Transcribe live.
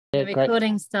The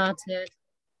recording started.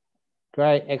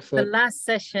 Great, excellent. The last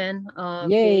session of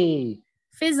Yay! the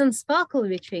Fizz and Sparkle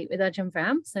retreat with Ajahn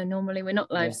Brahm. So normally we're not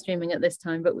live streaming at this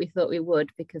time, but we thought we would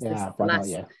because this is the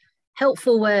last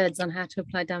helpful words on how to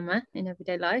apply Dhamma in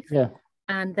everyday life. Yeah.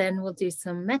 And then we'll do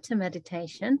some Mettā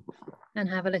meditation and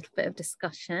have a little bit of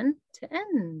discussion to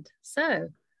end. So,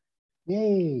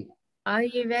 yay! Are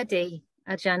you ready,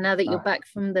 Ajahn, now that you're back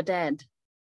from the dead?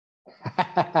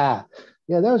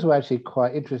 Yeah, those were actually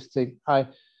quite interesting.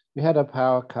 We had a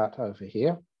power cut over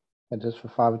here, and just for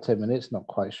 5 or 10 minutes, not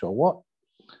quite sure what.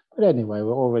 But anyway,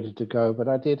 we're all ready to go. But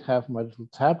I did have my little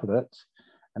tablet,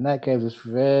 and that gave this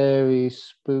very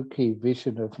spooky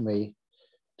vision of me,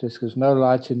 just because no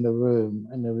light in the room,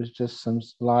 and there was just some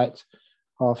light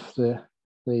off the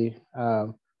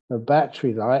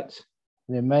battery light,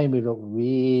 and it made me look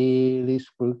really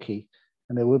spooky.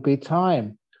 And there would be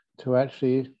time to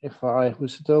actually, if I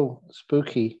was still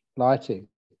spooky lighting,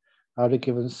 I would have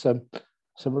given some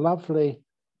lovely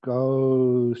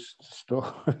ghost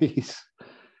stories,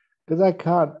 because I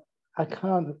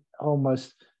can't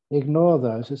almost ignore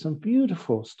those. There's some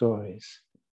beautiful stories.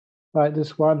 Like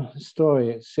this one story,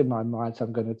 it's in my mind, so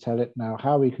I'm going to tell it now,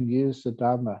 how we can use the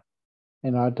Dhamma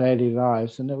in our daily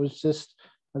lives. And it was just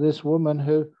this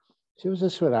woman she was a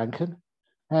Sri Lankan,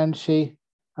 and she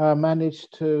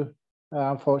managed to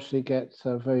unfortunately get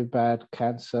a very bad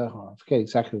cancer. I forget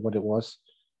exactly what it was.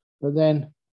 But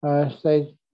then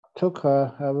they took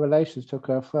her relations took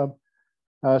her from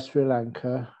Sri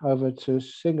Lanka over to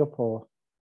Singapore.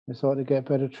 They thought to get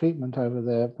better treatment over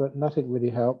there, but nothing really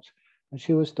helped. And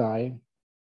she was dying.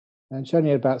 And she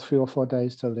only had about 3 or 4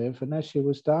 days to live. And as she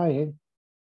was dying,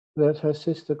 that her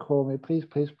sister called me, please,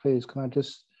 can I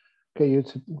just get you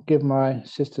to give my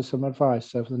sister some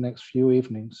advice over the next few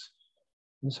evenings?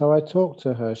 And so I talked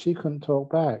to her. She couldn't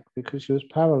talk back because she was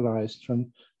paralyzed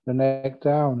from the neck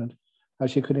down,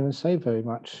 and she couldn't even say very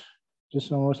much,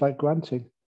 just almost like grunting.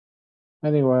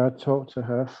 Anyway, I talked to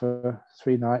her for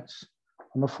 3 nights.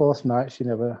 On the 4th night, she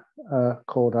never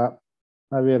called up.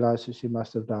 I realized that she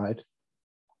must have died.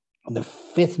 On the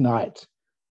 5th night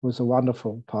was a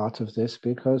wonderful part of this,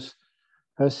 because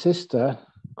her sister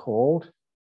called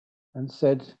and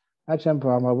said, Ajahn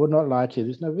Brahm, I would not lie to you.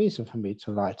 There's no reason for me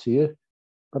to lie to you.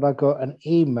 But I got an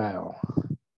email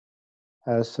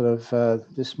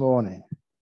this morning.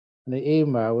 And the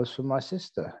email was from my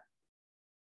sister.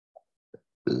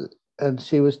 And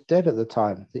she was dead at the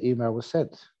time the email was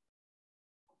sent.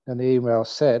 And the email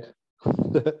said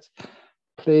that,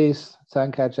 please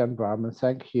thank Ajahn Brahm and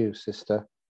thank you, sister,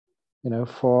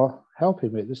 for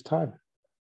helping me at this time,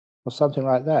 or something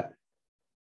like that.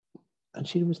 And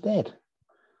she was dead.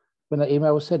 When the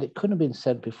email was sent, it couldn't have been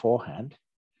sent beforehand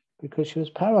because she was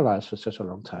paralyzed for such a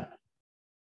long time.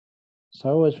 So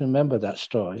I always remember that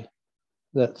story,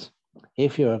 that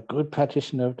if you're a good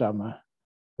practitioner of Dhamma,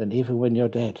 then even when you're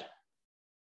dead,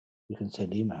 you can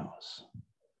send emails.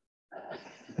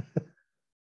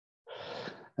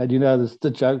 And there's the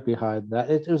joke behind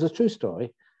that. It was a true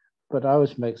story, but I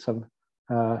always make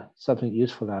something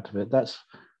useful out of it. That's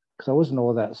because I wasn't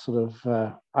all that sort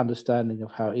of understanding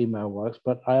of how email works,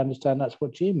 but I understand that's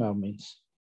what Gmail means.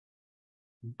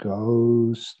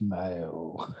 Ghost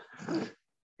mail.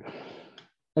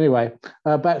 Anyway,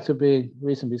 back to being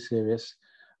reasonably serious.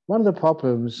 One of the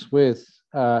problems with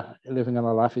living on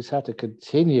a life is how to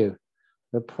continue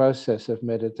the process of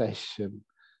meditation,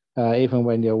 even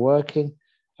when you're working,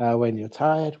 when you're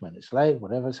tired, when it's late,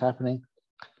 whatever's happening.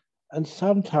 And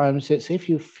sometimes it's if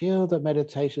you feel that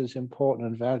meditation is important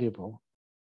and valuable,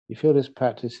 you feel this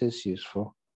practice is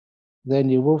useful, then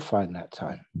you will find that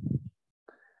time.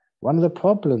 One of the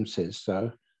problems is,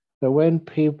 though, that when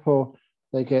people,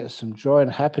 they get some joy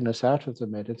and happiness out of the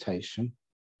meditation,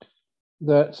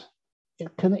 that it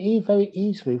can very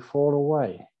easily fall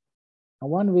away.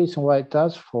 And one reason why it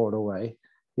does fall away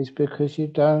is because you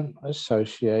don't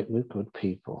associate with good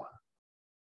people.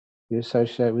 You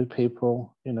associate with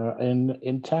people,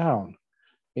 in town,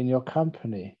 in your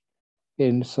company,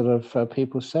 in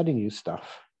people selling you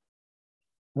stuff.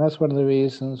 And that's one of the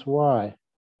reasons why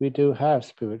we do have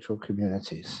spiritual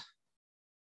communities.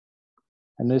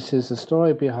 And this is the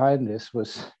story behind this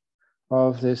was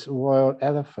of this royal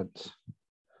elephant.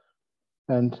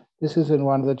 And this is in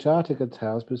one of the Jataka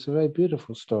tales, but it's a very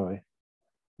beautiful story.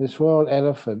 This royal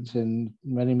elephant in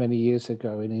many, many years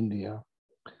ago in India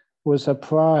was a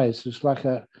prize. It was like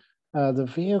the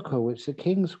vehicle which the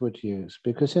kings would use,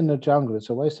 because in the jungle, it's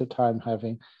a waste of time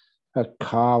having a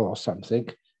car or something.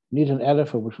 You need an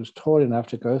elephant which was tall enough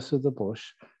to go through the bush,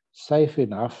 safe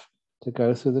enough to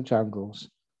go through the jungles,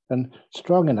 and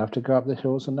strong enough to go up the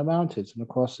hills and the mountains and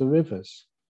across the rivers.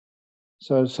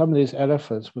 So some of these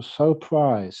elephants were so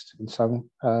prized in some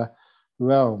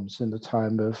realms in the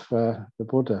time of the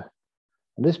Buddha.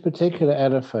 And this particular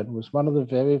elephant was one of the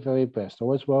very, very best,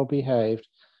 always well behaved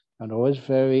and always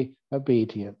very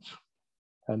obedient.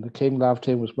 And the king loved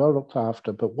him, was well looked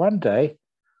after. But one day,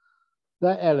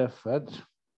 that elephant,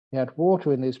 he had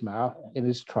water in his mouth, in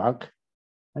his trunk,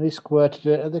 and he squirted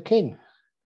it at the king.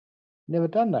 Never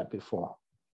done that before.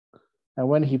 And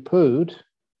when he pooed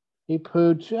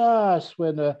just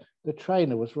when the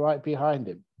trainer was right behind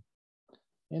him.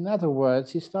 In other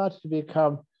words, he started to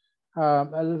become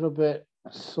a little bit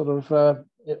sort of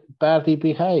badly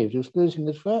behaved. He was losing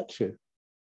his virtue.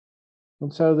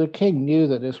 And so the king knew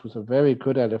that this was a very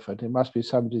good elephant. It must be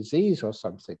some disease or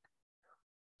something.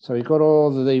 So he got all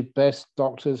the best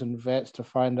doctors and vets to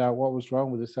find out what was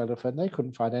wrong with this elephant. They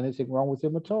couldn't find anything wrong with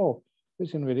him at all. He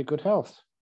was in really good health.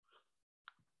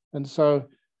 And so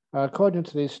according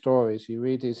to these stories, you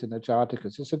read these in the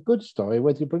Jatakas, it's a good story.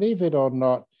 Whether you believe it or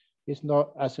not is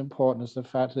not as important as the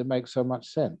fact that it makes so much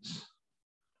sense.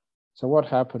 So what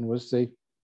happened was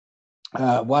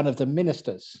one of the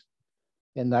ministers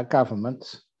in that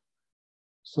government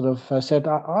sort of said,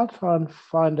 I'll try and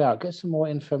find out, get some more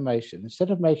information.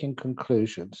 Instead of making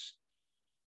conclusions,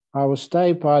 I will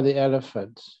stay by the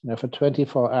elephant, for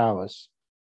 24 hours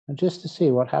and just to see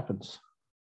what happens.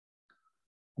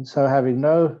 And so having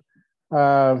no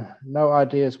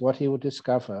ideas what he would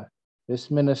discover,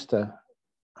 this minister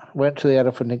went to the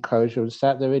elephant enclosure and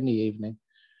sat there in the evening,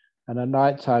 and at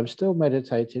night time still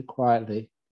meditated quietly.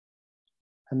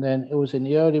 And then it was in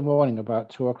the early morning,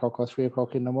 about 2 o'clock or 3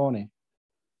 o'clock in the morning,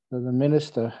 that the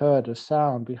minister heard a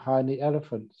sound behind the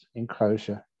elephant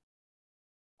enclosure.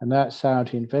 And that sound,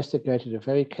 he investigated it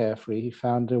very carefully. He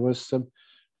found there was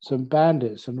some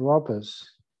bandits and robbers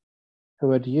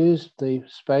who had used the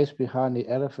space behind the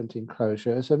elephant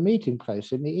enclosure as a meeting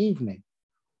place in the evening,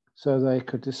 so they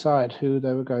could decide who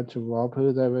they were going to rob,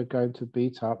 who they were going to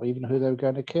beat up, even who they were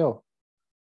going to kill.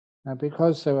 And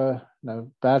because they were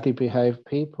badly behaved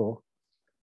people,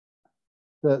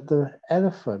 the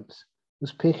elephant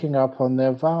was picking up on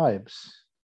their vibes.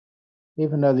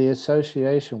 Even though the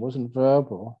association wasn't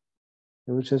verbal,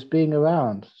 it was just being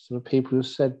around, sort of people who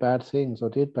said bad things or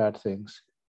did bad things.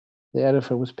 The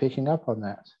elephant was picking up on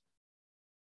that.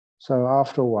 So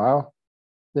after a while,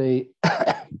 the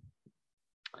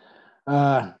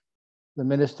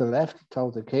minister left,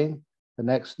 told the king. The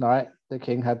next night, the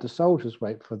king had the soldiers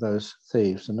wait for those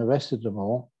thieves and arrested them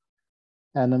all.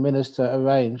 And the minister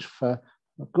arranged for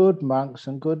good monks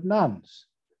and good nuns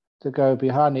to go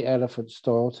behind the elephant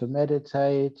stall to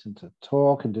meditate and to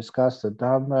talk and discuss the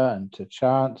Dhamma and to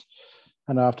chant.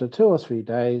 And after 2 or 3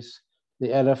 days,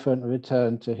 the elephant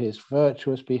returned to his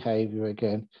virtuous behavior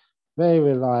again, very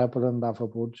reliable and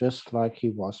lovable, just like he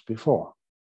was before.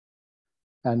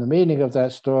 And the meaning of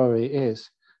that story is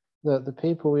that the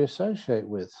people we associate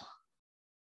with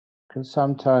can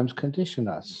sometimes condition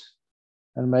us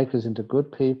and make us into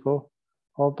good people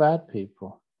or bad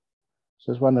people.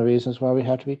 So it's one of the reasons why we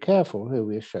have to be careful who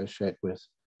we associate with,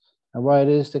 and why it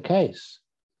is the case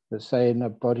that, say, in a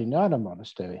Bodhinyana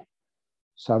monastery,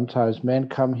 sometimes men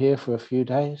come here for a few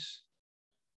days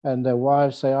and their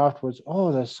wives say afterwards,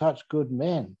 oh, they're such good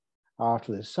men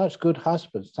after this, such good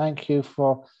husbands. Thank you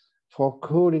for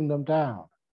cooling them down.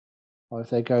 Or if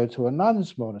they go to a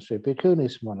nun's monastery,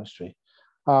 Bhikkhuni's monastery,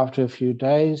 after a few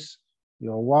days,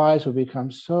 your wives will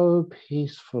become so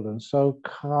peaceful and so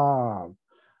calm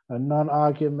and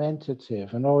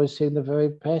non-argumentative and always seeing the very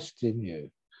best in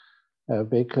you,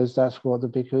 because that's what the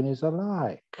Bhikkhunis are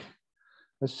like.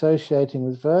 Associating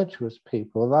with virtuous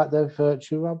people, like their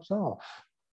virtue rubs off.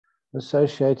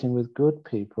 Associating with good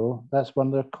people, that's one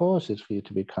of the causes for you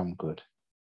to become good.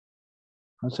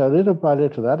 And so little by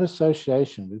little, that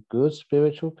association with good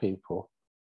spiritual people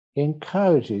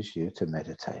encourages you to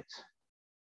meditate,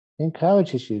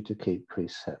 encourages you to keep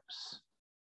precepts,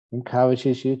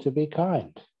 encourages you to be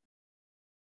kind.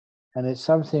 And it's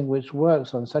something which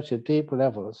works on such a deep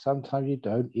level that sometimes you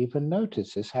don't even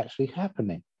notice it's actually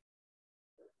happening.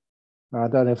 Now, I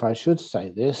don't know if I should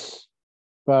say this,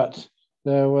 but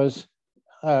there was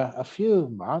a few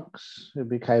monks who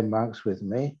became monks with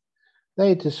me.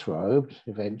 They disrobed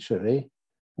eventually,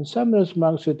 and some of those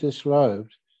monks who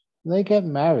disrobed, they get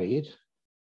married,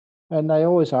 and they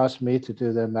always ask me to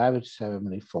do their marriage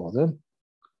ceremony for them.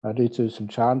 I do some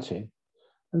chanting.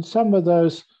 And some of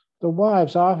those, the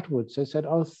wives afterwards, they said,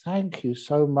 oh, thank you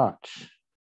so much.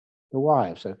 The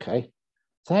wives, okay.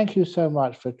 Thank you so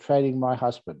much for training my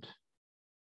husband.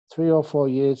 3 or 4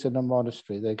 years in a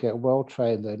monastery, they get well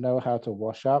trained, they know how to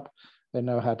wash up, they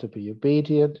know how to be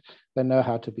obedient, they know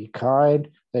how to be kind,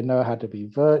 they know how to be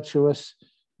virtuous.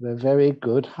 They're very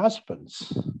good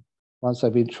husbands once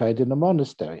they've been trained in a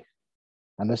monastery.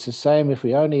 And it's the same if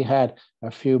we only had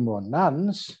a few more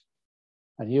nuns,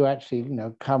 and you actually,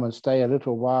 come and stay a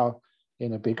little while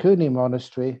in a bhikkhuni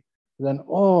monastery, then,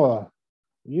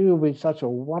 you will be such a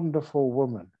wonderful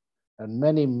woman. And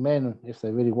many men, if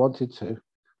they really wanted to,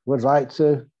 would like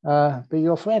to be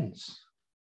your friends.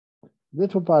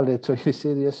 Little by little, you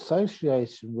see the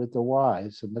association with the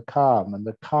wise and the calm and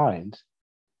the kind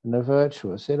and the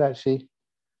virtuous. It actually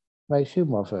makes you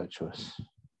more virtuous.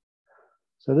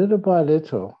 So little by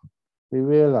little, we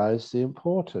realize the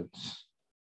importance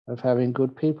of having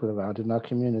good people around in our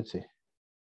community,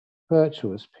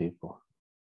 virtuous people.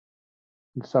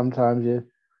 And sometimes you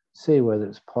see whether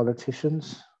it's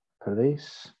politicians,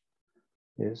 police,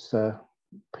 it's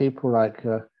people like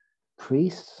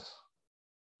priests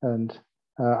and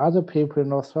other people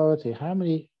in authority. How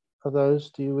many of those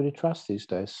do you really trust these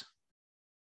days?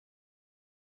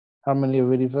 How many are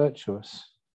really virtuous?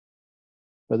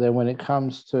 But then when it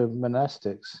comes to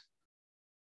monastics,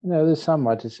 there's some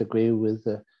I disagree with,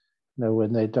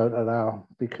 when they don't allow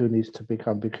bhikkhunis to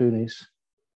become bhikkhunis.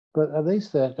 But at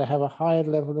least they have a higher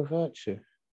level of virtue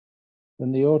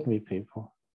than the ordinary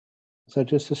people. So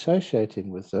just associating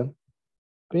with them,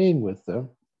 being with them,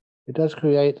 it does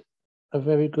create a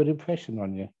very good impression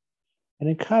on you and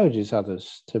encourages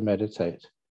others to meditate.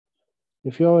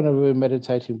 If you're in a room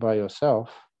meditating by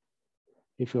yourself,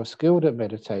 if you're skilled at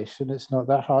meditation, it's not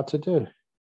that hard to do.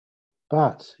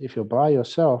 But if you're by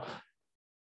yourself,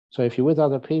 so if you're with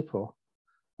other people,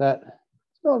 it's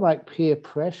not like peer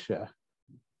pressure.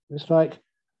 It's like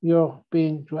you're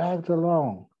being dragged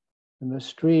along in the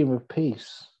stream of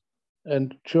peace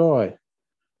and joy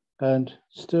and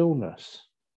stillness.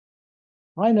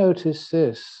 I noticed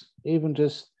this even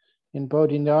just in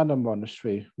Bodhinyana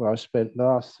Monastery, where I spent the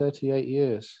last 38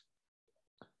 years,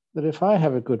 that if I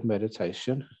have a good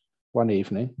meditation one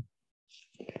evening,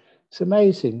 it's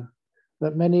amazing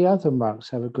that many other monks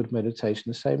have a good meditation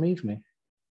the same evening.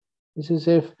 It's as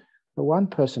if the one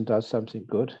person does something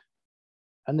good,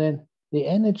 and then the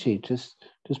energy just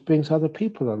brings other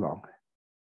people along.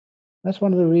 That's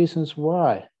one of the reasons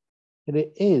why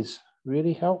it is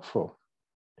really helpful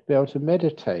to be able to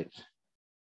meditate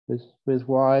with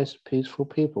wise, peaceful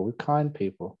people, with kind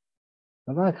people,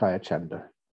 and like Ayacanda,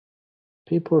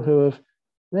 people who have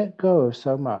let go of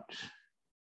so much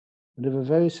and live a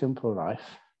very simple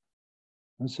life,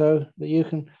 and so that you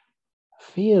can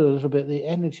feel a little bit the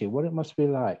energy, what it must be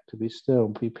like to be still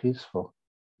and be peaceful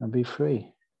and be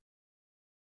free.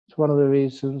 It's one of the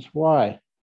reasons why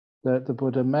the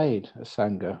Buddha made a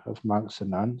sangha of monks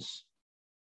and nuns,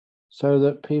 so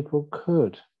that people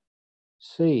could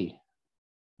see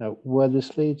where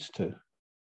this leads to.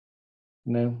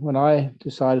 When I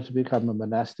decided to become a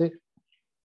monastic,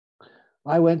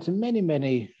 I went to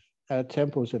many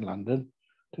temples in London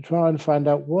to try and find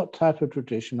out what type of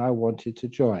tradition I wanted to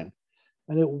join.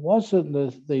 And it wasn't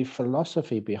the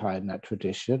philosophy behind that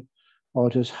tradition, or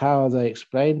just how they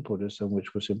explained Buddhism,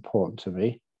 which was important to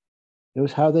me. It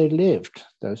was how they lived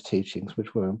those teachings,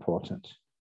 which were important.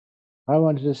 I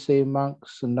wanted to see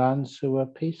monks and nuns who were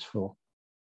peaceful,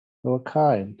 who were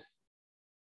kind,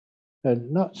 and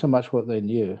not so much what they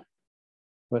knew,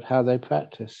 but how they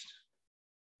practiced.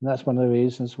 And that's one of the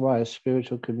reasons why a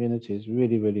spiritual community is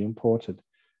really, really important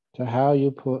to how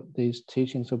you put these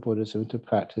teachings of Buddhism into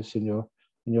practice in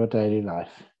your daily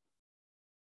life.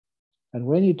 And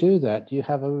when you do that, you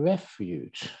have a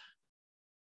refuge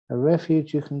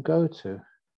you can go to.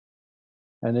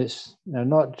 And it's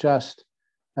not just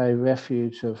a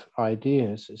refuge of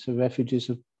ideas, it's a refuge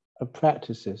of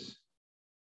practices.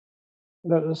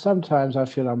 Sometimes I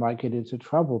feel I might get into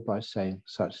trouble by saying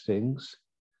such things,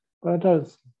 but I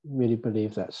don't really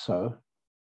believe that's so,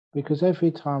 because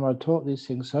every time I taught these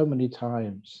things so many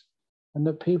times, and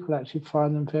that people actually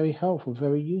find them very helpful,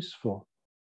 very useful.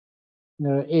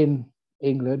 In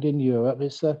England, in Europe,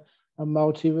 it's a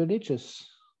multi-religious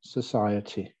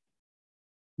society.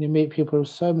 You meet people of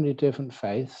so many different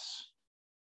faiths.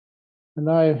 And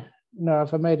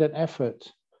I've made an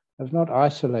effort of not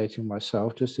isolating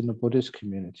myself just in the Buddhist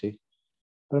community,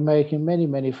 but making many,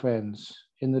 many friends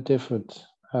in the different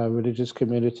religious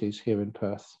communities here in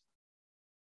Perth,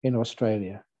 in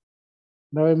Australia.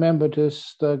 And I remember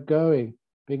just being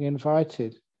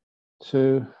invited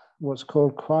to what's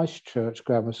called Christchurch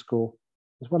Grammar School.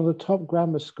 It's one of the top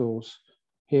grammar schools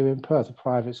here in Perth, a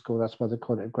private school. That's why they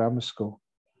call it a grammar school.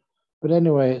 But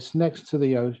anyway, it's next to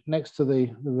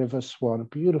the River Swan,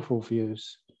 beautiful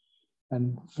views,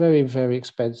 and very, very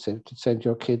expensive to send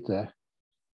your kid there.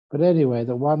 But anyway,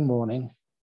 the one morning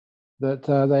that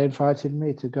they invited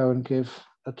me to go and give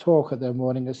a talk at their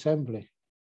morning assembly.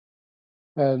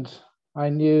 And I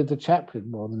knew the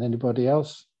chaplain more than anybody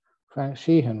else, Frank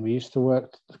Sheehan. We used to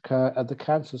work at the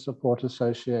Cancer Support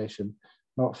Association,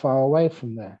 not far away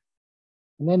from there.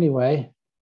 And anyway,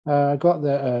 I got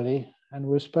there early and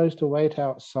we were supposed to wait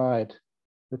outside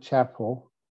the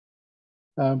chapel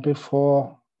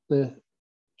before the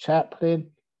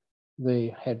chaplain,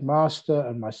 the headmaster,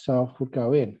 and myself would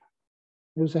go in.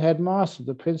 It was the headmaster,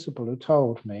 the principal, who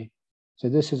told me, so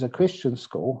this is a Christian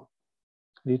school.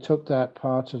 He took that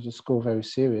part of the school very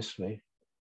seriously.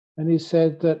 And he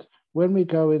said that when we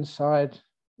go inside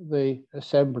the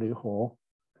assembly hall,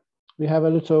 we have a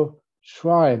little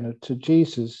shrine to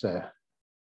Jesus there.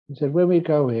 He said, when we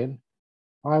go in,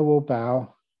 I will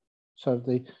bow. So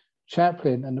the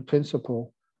chaplain and the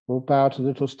principal will bow to the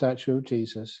little statue of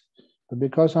Jesus. But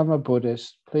because I'm a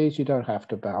Buddhist, please, you don't have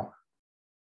to bow.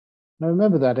 And I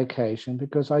remember that occasion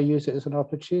because I used it as an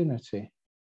opportunity.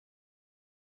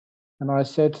 And I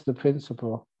said to the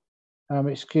principal,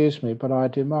 excuse me, but I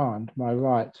demand my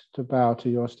right to bow to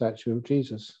your statue of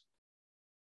Jesus.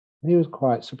 And he was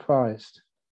quite surprised.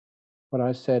 But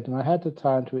I said, and I had the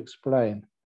time to explain,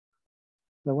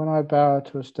 that when I bow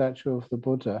to a statue of the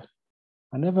Buddha,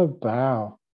 I never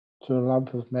bow to a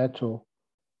lump of metal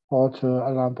or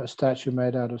to a statue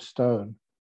made out of stone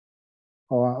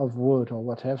or of wood or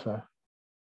whatever.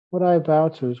 What I bow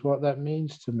to is what that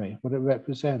means to me, what it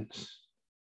represents.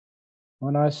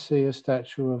 When I see a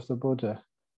statue of the Buddha,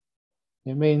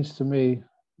 it means to me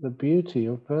the beauty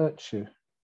of virtue,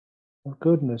 of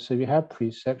goodness. If you have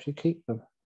precepts, you keep them.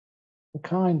 The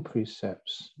kind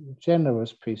precepts, the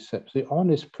generous precepts, the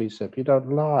honest precept, you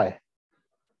don't lie.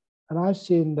 And I've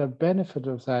seen the benefit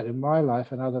of that in my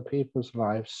life and other people's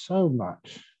lives so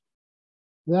much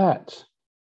that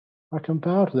I can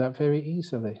bow to that very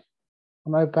easily.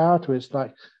 When I bow to it, it's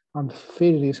like I'm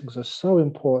feeling these things are so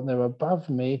important, they're above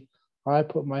me. I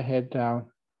put my head down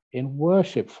in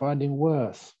worship, finding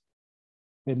worth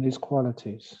in these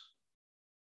qualities.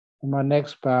 And my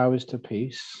next bow is to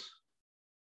peace.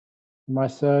 My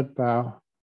third bow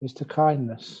is to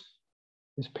kindness.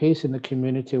 There's peace in the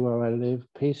community where I live,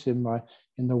 peace in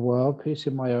the world, peace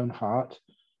in my own heart,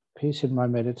 peace in my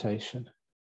meditation.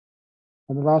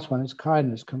 And the last one is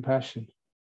kindness, compassion,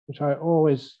 which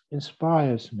always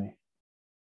inspires me.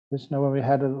 There's when we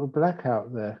had a little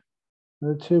blackout there.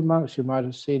 And the two monks you might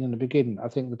have seen in the beginning, I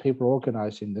think the people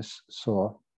organizing this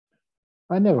saw.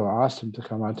 I never asked them to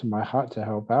come onto my hut to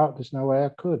help out. There's no way I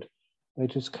could. They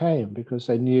just came because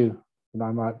they knew that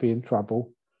I might be in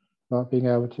trouble, not being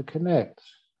able to connect,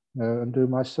 and do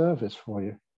my service for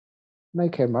you. And they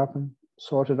came up and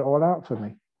sorted it all out for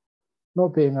me.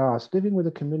 Not being asked, living with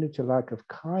a community like of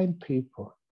kind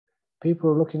people,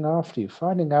 people looking after you,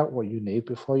 finding out what you need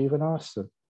before you even ask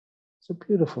them. It's a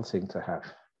beautiful thing to have.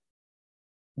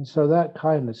 And so that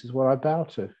kindness is what I bow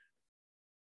to.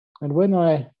 And when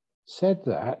I said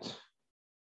that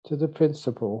to the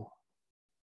principal,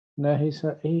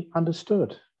 he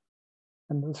understood.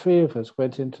 And the three of us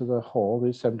went into the hall, the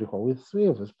assembly hall, with three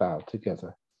of us bowed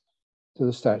together to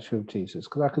the statue of Jesus,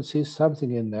 because I could see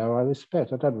something in there I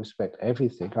respect. I don't respect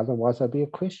everything, otherwise I'd be a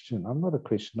Christian. I'm not a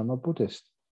Christian, I'm a Buddhist.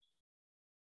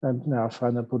 And now I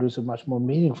find that Buddhism much more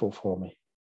meaningful for me.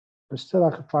 But still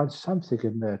I could find something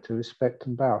in there to respect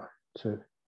and bow to.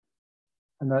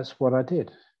 And that's what I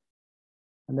did.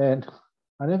 And then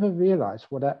I never realized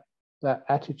what that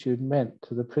attitude meant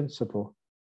to the principal,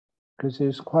 because he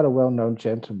was quite a well-known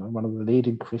gentleman, one of the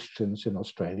leading Christians in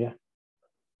Australia.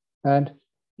 And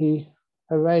he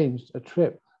arranged a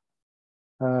trip,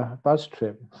 a bus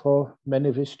trip for many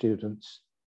of his students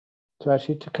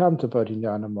to come to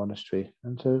Bodhinyana Monastery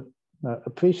and to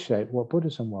appreciate what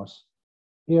Buddhism was.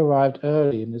 He arrived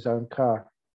early in his own car,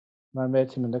 and I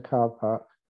met him in the car park,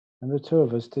 and the two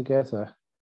of us together,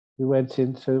 we went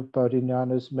into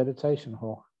Bodhinyana's meditation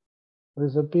hall.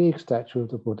 There's a big statue of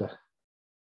the Buddha.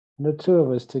 And the two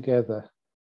of us together,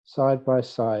 side by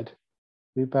side,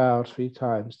 we bowed 3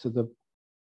 times to the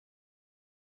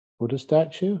Buddha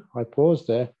statue. I paused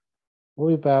there. All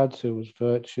we bowed to was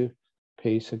virtue,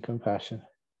 peace, and compassion.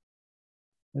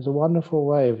 There's a wonderful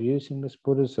way of using this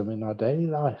Buddhism in our daily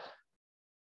life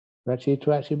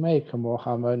to actually make a more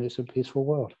harmonious and peaceful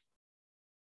world.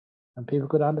 And people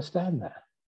could understand that.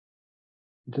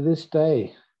 And to this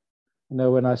day,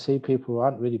 when I see people who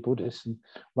aren't really Buddhists, and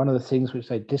one of the things which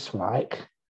they dislike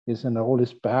is all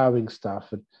this bowing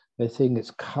stuff, and they think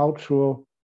it's cultural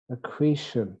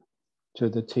accretion to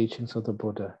the teachings of the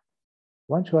Buddha.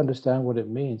 Once you understand what it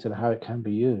means and how it can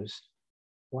be used,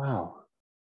 wow,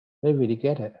 they really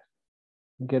get it.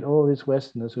 You get all these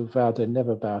Westerners who vow they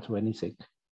never bow to anything,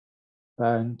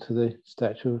 bowing to the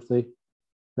statue of the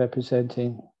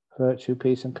representing virtue,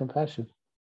 peace, and compassion.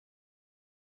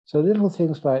 So little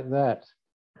things like that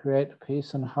create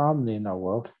peace and harmony in our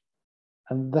world,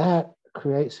 and that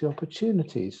creates the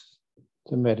opportunities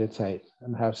to meditate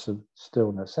and have some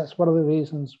stillness. That's one of the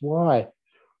reasons why,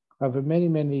 over many,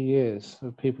 many years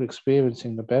of people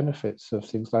experiencing the benefits of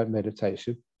things like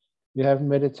meditation, you have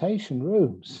meditation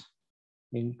rooms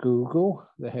in Google,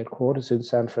 the headquarters in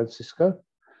San Francisco,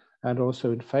 and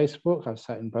also in Facebook. I've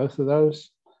sat in both of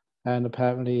those, and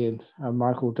apparently in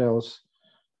Michael Dell's,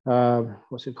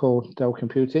 what's it called, Dell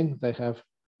Computing, they have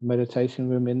a meditation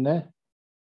room in there,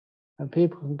 and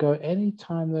people can go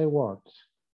anytime they want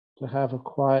to have a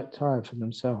quiet time for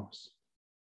themselves.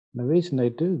 And the reason they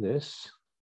do this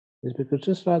is because,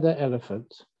 just like that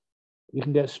elephant, you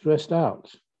can get stressed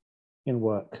out in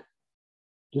work.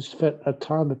 Just spend a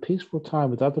time, a peaceful time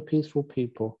with other peaceful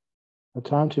people, a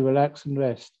time to relax and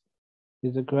rest,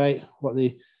 is a great, what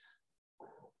the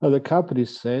other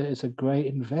companies say, is a great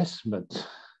investment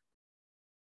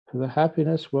for the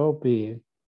happiness, well-being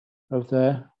of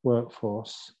their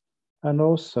workforce, and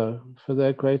also for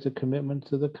their greater commitment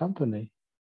to the company.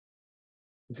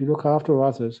 If you look after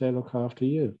others, they look after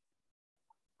you.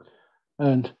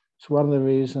 And it's one of the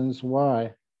reasons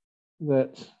why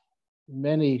that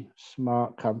many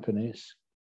smart companies,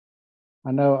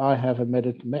 I know I have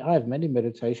many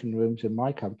meditation rooms in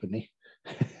my company,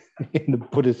 in the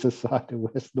Buddhist Society of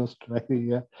Western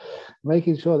Australia,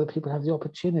 making sure that people have the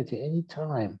opportunity any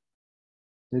time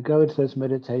to go into those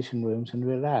meditation rooms and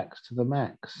relax to the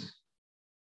max.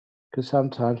 Because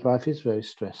sometimes life is very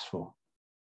stressful.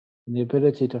 And the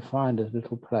ability to find a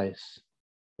little place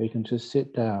where you can just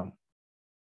sit down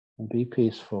and be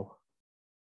peaceful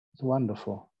is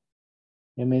wonderful.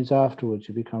 It means afterwards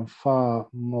you become far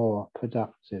more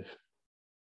productive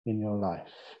in your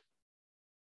life.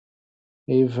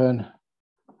 Even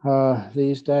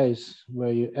these days,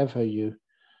 wherever you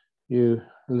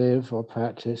live or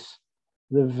practice,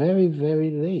 the very, very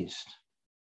least,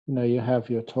 you have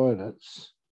your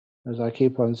toilets. As I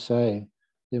keep on saying,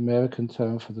 the American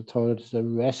term for the toilet is a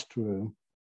restroom.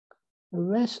 A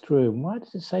restroom, why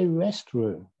does it say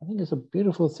restroom? I think it's a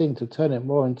beautiful thing to turn it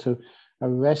more into a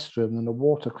restroom than a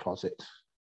water closet.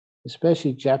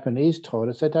 Especially Japanese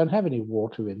toilets, they don't have any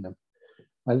water in them.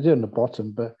 They do on the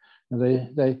bottom, but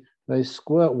they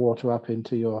squirt water up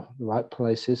into your right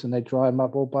places and they dry them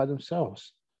up all by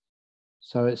themselves.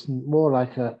 So it's more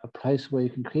like a place where you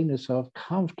can clean yourself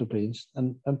comfortably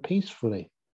and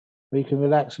peacefully, where you can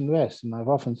relax and rest. And I've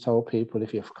often told people,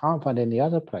 if you can't find any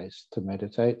other place to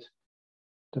meditate,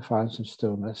 to find some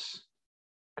stillness,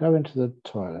 go into the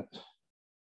toilet,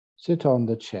 sit on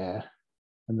the chair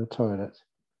in the toilet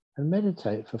and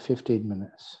meditate for 15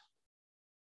 minutes.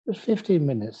 Just 15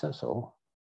 minutes, that's all.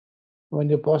 When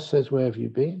your boss says, "Where have you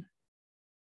been?"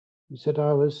 You said,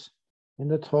 "I was in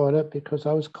the toilet because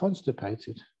I was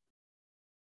constipated."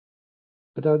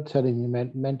 But don't tell him you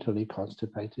meant mentally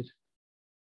constipated.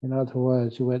 In other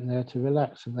words, you went there to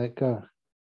relax and let go.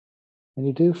 And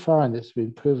you do find it's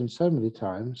been proven so many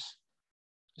times,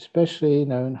 especially,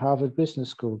 in Harvard Business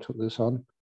School took this on.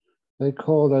 They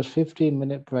call those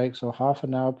 15-minute breaks or half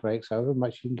an hour breaks, however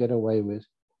much you can get away with,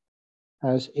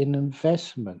 as an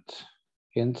investment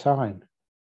in time.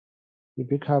 You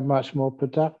become much more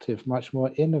productive, much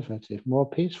more innovative, more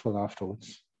peaceful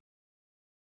afterwards.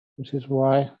 Which is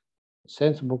why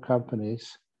sensible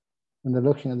companies, when they're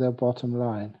looking at their bottom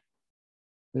line,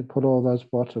 they put all those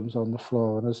bottoms on the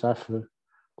floor and as after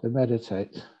to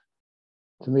meditate.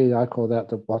 To me, I call that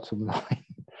the bottom line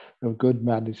of good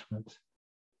management,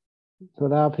 to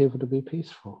allow people to be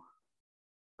peaceful.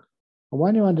 And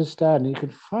when you understand, you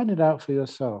can find it out for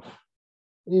yourself.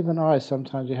 Even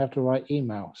sometimes you have to write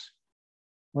emails.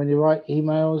 When you write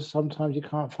emails, sometimes you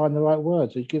can't find the right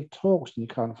words. Or you give talks and you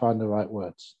can't find the right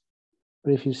words.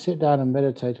 But if you sit down and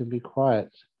meditate and be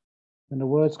quiet, then the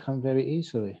words come very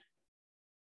easily.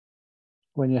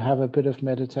 When you have a bit of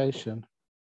meditation,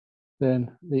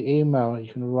 then the email,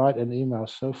 you can write an email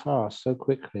so fast, so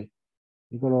quickly,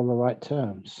 you've got all the right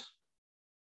terms.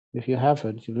 If you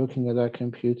haven't, you're looking at that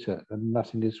computer and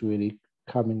nothing is really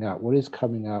coming out. What is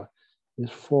coming out is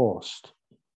forced,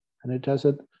 and it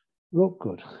doesn't look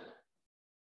good.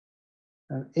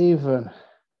 And even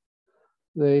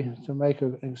to make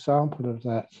an example of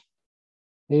that,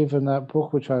 even that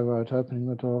book which I wrote, Opening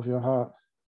the Door of Your Heart,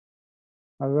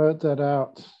 I wrote that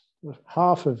out,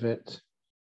 half of it,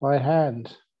 by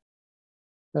hand.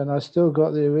 And I still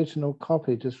got the original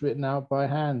copy just written out by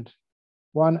hand.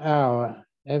 1 hour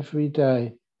every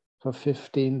day for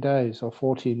 15 days or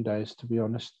 14 days, to be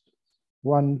honest.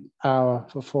 1 hour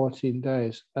for 14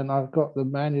 days. And I've got the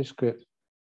manuscript.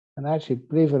 And actually,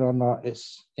 believe it or not,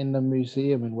 it's in the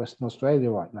museum in Western Australia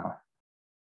right now.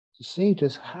 To see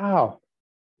just how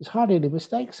there's hardly any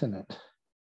mistakes in it.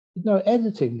 There's no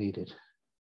editing needed.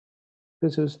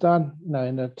 Because it was done,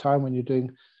 in a time when you're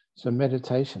doing some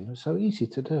meditation. It was so easy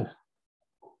to do.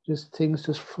 Just things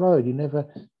just flowed. You never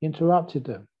interrupted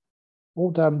them.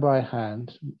 All done by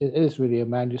hand. It is really a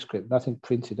manuscript, nothing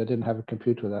printed. I didn't have a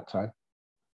computer at that time.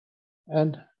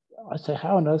 And I say,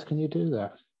 how on earth can you do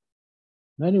that?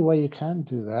 The only way you can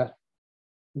do that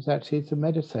is actually to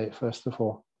meditate, first of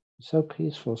all. It's so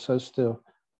peaceful, so still.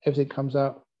 Everything comes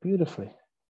out beautifully.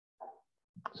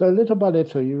 So little by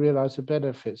little, you realize the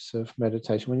benefits of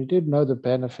meditation. When you do know the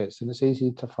benefits, then it's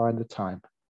easy to find the time.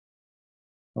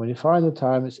 And when you find the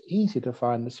time, it's easy to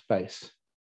find the space.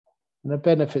 And the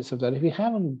benefits of that, if you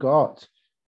haven't got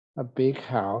a big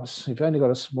house, if you've only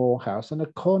got a small house, then a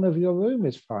corner of your room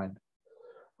is fine.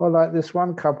 Or like this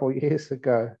one couple years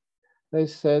ago, they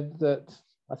said that,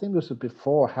 I think this was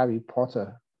before Harry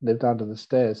Potter lived under the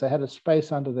stairs. They had a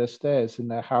space under their stairs in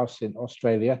their house in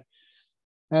Australia,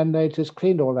 and they just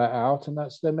cleaned all that out, and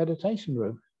that's their meditation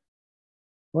room.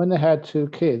 When they had 2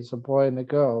 kids, a boy and a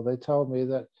girl, they told me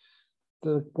that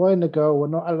the boy and the girl were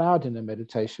not allowed in the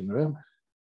meditation room.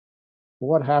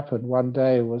 What happened one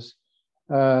day was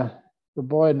the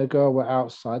boy and the girl were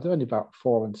outside. They're only about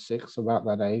 4 and 6, about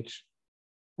that age.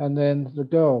 And then the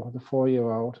girl, the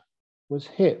 4-year-old, was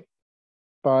hit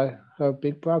by her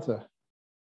big brother.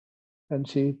 And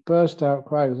she burst out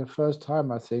crying. It was the first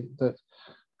time, I think, that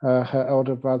her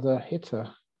elder brother hit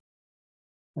her.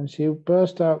 And she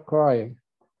burst out crying.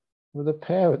 Well, the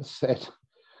parents said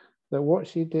that what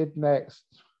she did next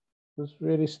was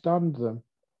really stunned them.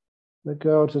 The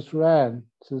girl just ran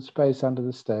to the space under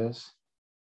the stairs,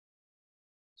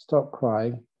 stopped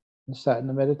crying, and sat in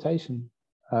the meditation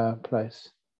place.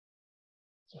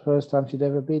 It's the first time she'd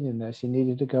ever been in there. She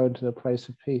needed to go into a place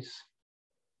of peace.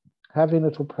 Having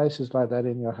little places like that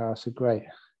in your house are great.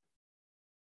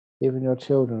 Even your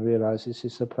children realize this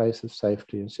is a place of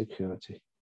safety and security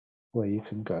where you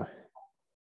can go.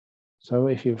 So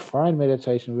if you find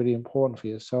meditation really important for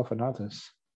yourself and others,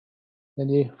 then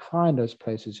you find those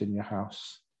places in your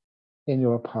house, in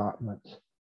your apartment,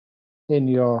 in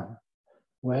your,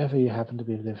 wherever you happen to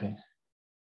be living.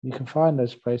 You can find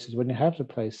those places. When you have the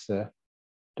place there,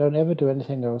 don't ever do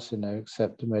anything else in there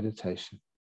except the meditation.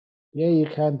 Yeah, you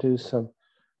can do some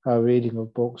reading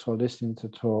of books or listening to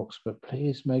talks, but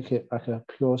please make it like a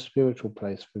pure spiritual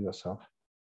place for yourself.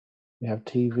 You have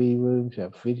TV rooms, you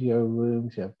have video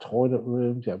rooms, you have toilet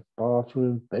rooms, you have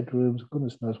bathrooms, bedrooms,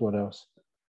 goodness knows what else.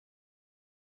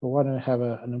 But why don't you have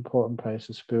an important place,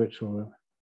 a spiritual room,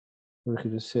 where we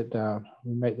can just sit down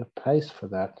and make the place for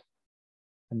that.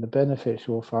 And the benefits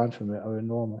you will find from it are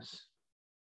enormous,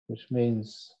 which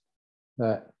means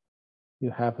that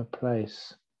you have a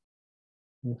place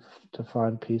to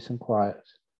find peace and quiet.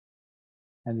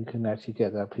 And you can actually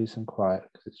get that peace and quiet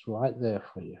because it's right there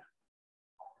for you.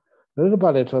 Little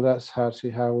by little, that's how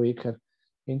we can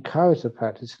encourage the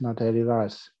practice in our daily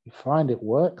lives. We find it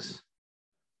works.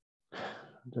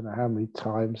 I don't know how many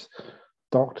times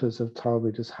doctors have told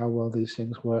me just how well these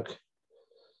things work.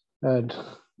 And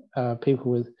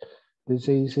people with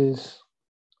diseases,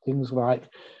 things like,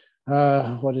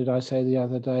 what did I say the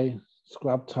other day?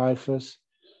 Scrub typhus,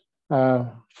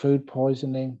 food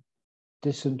poisoning,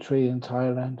 dysentery in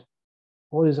Thailand,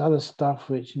 all this other stuff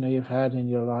which you've had in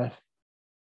your life.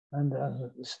 And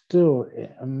still,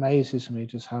 it amazes me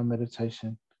just how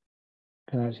meditation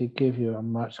can actually give you a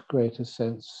much greater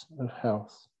sense of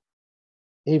health.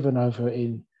 Even over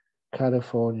in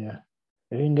California,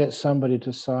 if you can get somebody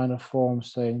to sign a form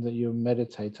saying that you're a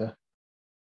meditator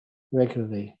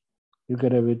regularly, you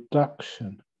get a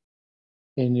reduction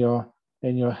in your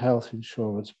health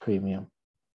insurance premium.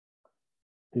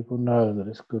 People know that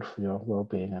it's good for your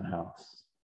well-being and health.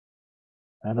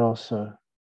 And also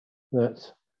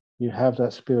that you have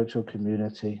that spiritual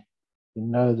community, you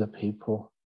know the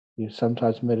people, you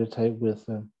sometimes meditate with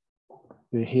them,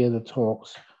 you hear the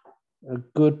talks. A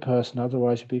good person,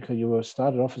 otherwise you were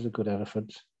started off as a good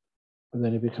elephant, and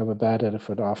then you become a bad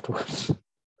elephant afterwards.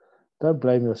 Don't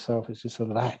blame yourself, it's just a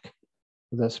lack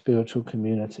of that spiritual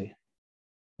community,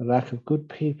 a lack of good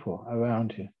people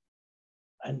around you.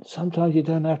 And sometimes you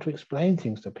don't have to explain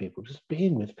things to people, just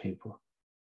being with people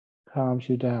calms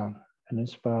you down and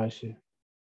inspires you.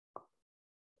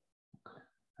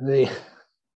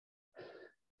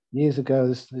 Years ago,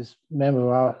 this member of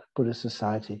our Buddhist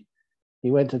society, he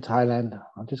went to Thailand.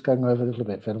 I'm just going over a little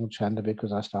bit, Venerable Candā,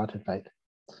 because I started late.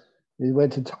 He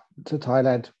went to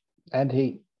Thailand, and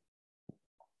he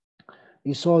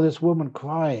saw this woman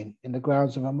crying in the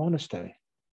grounds of a monastery,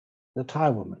 the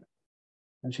Thai woman,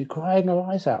 and she crying her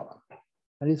eyes out.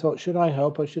 And he thought, should I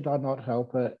help her? Should I not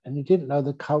help her? And he didn't know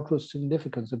the cultural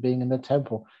significance of being in the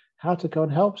temple, how to go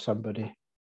and help somebody.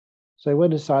 So he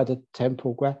went inside the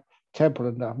temple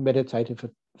and meditated for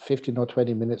 15 or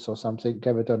 20 minutes or something,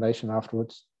 gave a donation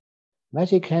afterwards. And as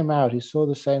he came out, he saw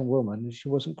the same woman, and she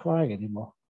wasn't crying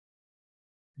anymore.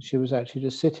 She was actually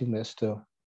just sitting there still.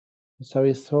 And so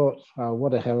he thought, oh,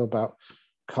 what the hell about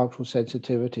cultural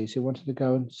sensitivities? He wanted to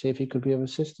go and see if he could be of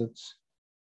assistance.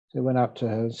 So he went up to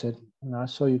her and said, I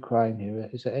saw you crying here.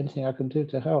 Is there anything I can do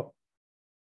to help?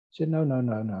 She said, no,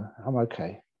 I'm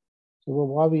okay. So, well,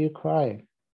 why were you crying?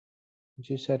 And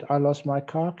she said, I lost my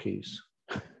car keys.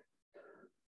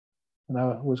 And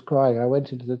I was crying. I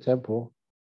went into the temple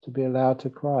to be allowed to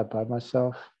cry by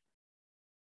myself.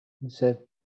 He said,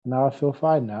 now I feel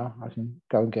fine now. I can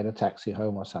go and get a taxi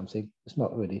home or something. It's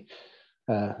not really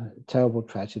a terrible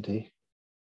tragedy.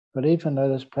 But even though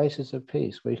there's places of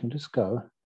peace where you can just go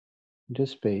and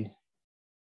just be,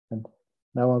 and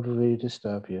no one will really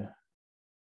disturb you,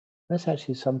 that's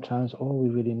actually sometimes all we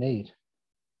really need.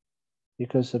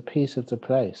 Because the peace of the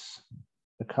place,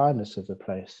 the kindness of the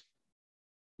place,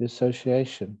 the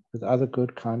association with other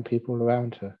good, kind people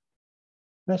around her,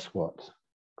 that's what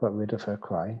got rid of her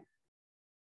crying.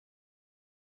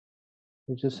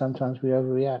 It's just sometimes we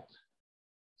overreact.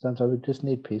 Sometimes we just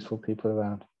need peaceful people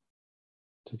around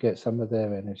to get some of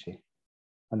their energy.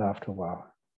 And after a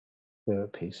while, we're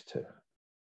at peace too.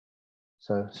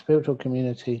 So spiritual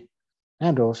community,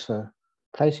 and also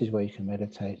places where you can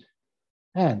meditate,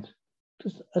 and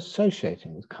just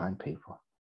associating with kind people.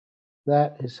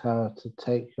 That is how to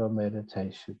take your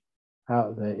meditation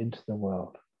out there into the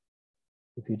world.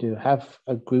 If you do have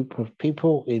a group of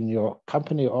people in your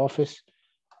company or office,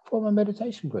 form a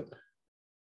meditation group.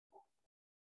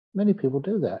 Many people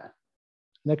do that.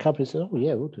 And their company says, oh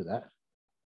yeah, we'll do that.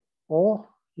 Or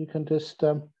you can just,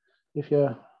 if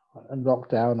you're in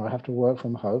lockdown or have to work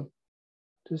from home,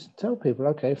 just tell people,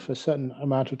 okay, for a certain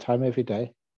amount of time every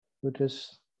day, we'll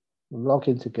just log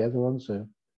in together on Zoom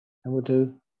and we'll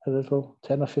do a little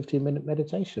 10 or 15 minute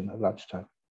meditation at lunchtime.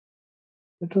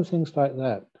 Little things like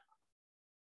that.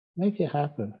 Make it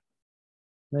happen.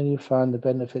 Then you find the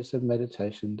benefits of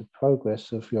meditation, the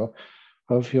progress of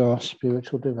your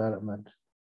spiritual development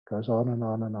goes on and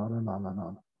on and on and on and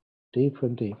on, deeper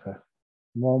and deeper,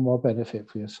 more and more benefit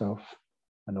for yourself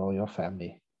and all your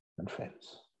family and friends.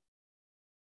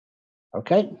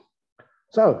 Okay,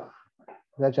 so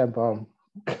Ajahn Brahm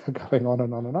going on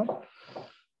and on and on,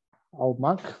 old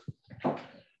monk.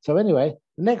 So anyway,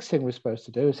 the next thing we're supposed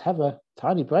to do is have a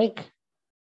tiny break,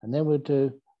 and then we'll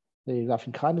do the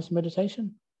loving kindness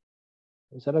meditation.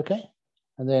 Is that okay?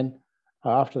 And then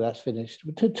after that's finished,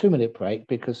 we'll do a 2-minute break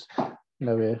because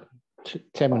we're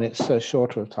 10 minutes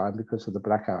shorter of time because of the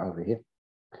blackout over here.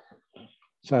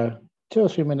 So 2 or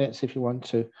 3 minutes if you want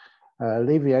to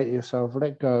alleviate yourself,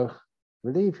 let go,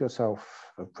 relieve yourself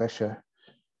of pressure.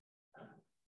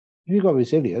 If you've got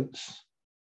resilience,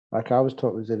 like I was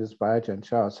taught resilience by Ajahn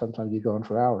Chah, sometimes you go on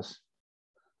for hours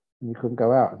and you couldn't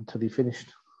go out until you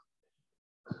finished.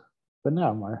 But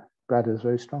now my bladder is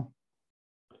very strong.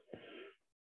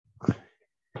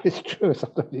 It's true,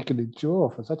 something you can endure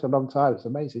for such a long time. It's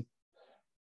amazing.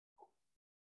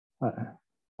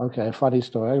 Okay, a funny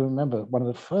story. I remember one of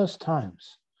the first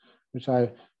times which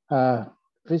I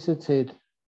visited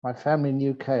my family in the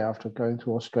UK after going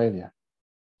to Australia.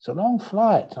 It's a long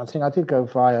flight. I think I did go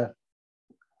via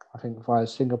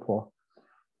Singapore.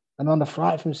 And on the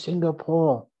flight from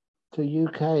Singapore to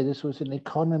UK, this was an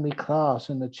economy class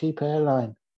in a cheap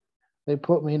airline. They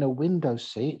put me in a window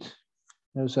seat.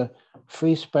 There was a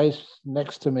free space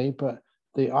next to me, but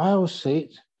the aisle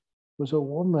seat was a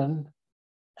woman.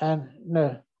 And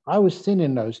I was thin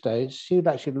in those days. She would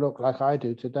actually look like I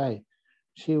do today.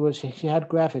 She had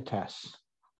gravitas.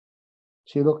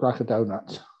 She looked like a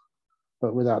donut,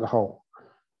 but without a hole.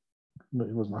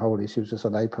 It wasn't holy, she was just a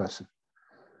lay person.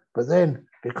 But then,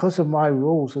 because of my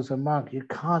rules as a monk, you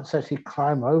can't actually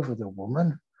climb over the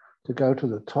woman to go to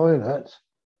the toilet.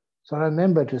 So I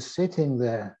remember just sitting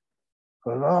there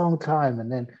for a long time.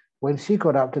 And then when she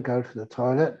got up to go to the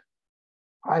toilet,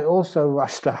 I also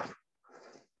rushed up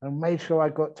and made sure I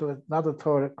got to another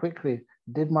toilet quickly,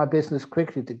 did my business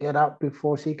quickly to get up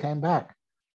before she came back.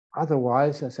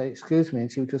 Otherwise, I say, excuse me,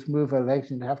 and she would just move her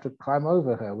legs and you'd have to climb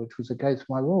over her, which was against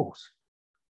my rules.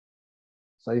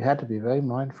 So you had to be very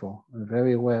mindful and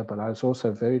very aware, but I was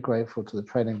also very grateful to the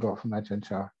training got from Ajahn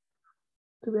Chah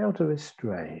to be able to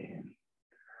restrain,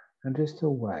 and just to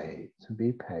wait and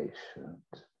be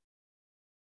patient.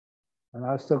 And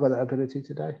I've still got that ability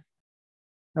today.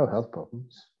 No health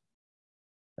problems.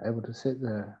 Able to sit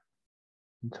there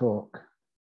and talk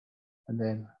and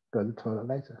then go to the toilet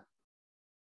later.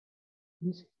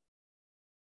 Easy.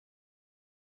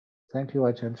 Thank you,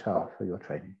 Ajahn Chah, for your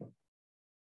training.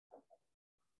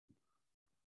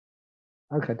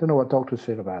 Okay, I don't know what doctors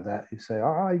feel about that. You say,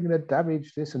 oh, you're going to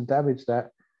damage this and damage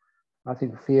that. I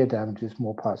think fear damages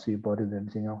more parts of your body than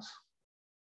anything else.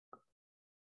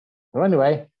 So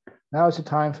anyway, now is the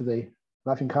time for the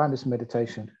loving kindness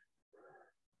meditation.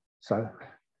 So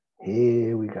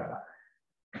here we go.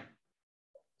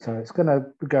 So it's going to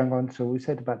be going on till we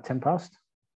said about 10 past.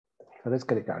 So let's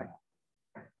get it going.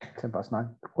 10 past 9.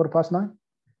 Quarter past 9?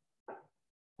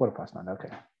 Quarter past 9, okay.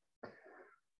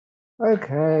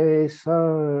 Okay,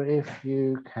 so if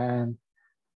you can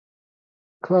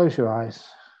close your eyes.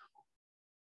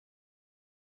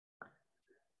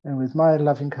 And with my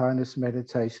loving kindness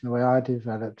meditation, the way I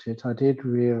developed it, I did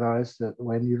realize that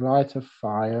when you light a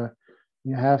fire,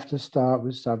 you have to start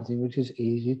with something which is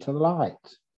easy to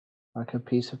light, like a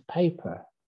piece of paper.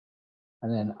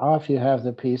 And then after you have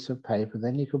the piece of paper,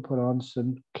 then you can put on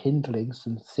some kindling,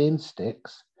 some thin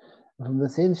sticks. And from the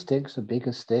thin sticks, the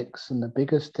bigger sticks, and the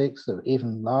bigger sticks, the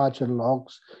even larger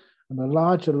logs. And the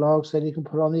larger logs, then you can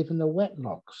put on even the wet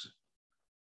logs,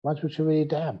 ones which are really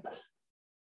damp.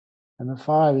 And the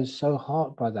fire is so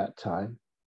hot by that time,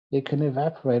 it can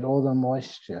evaporate all the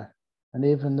moisture, and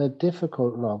even the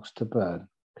difficult logs to burn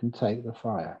can take the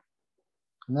fire.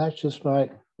 And that's just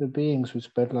like the beings we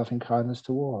spread loving kindness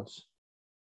towards.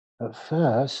 At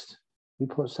first, we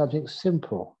put something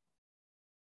simple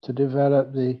to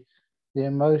develop the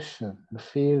emotion, the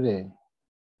feeling,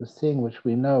 the thing which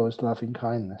we know as loving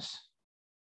kindness.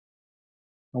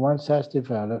 And once that's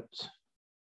developed,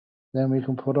 then we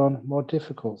can put on more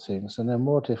difficult things, and then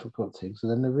more difficult things,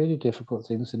 and then the really difficult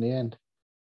things in the end.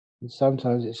 And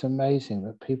sometimes it's amazing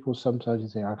that people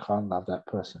sometimes think, I can't love that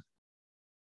person.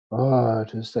 Oh,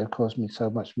 they've caused me so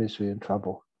much misery and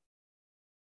trouble.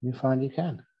 You find you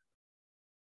can.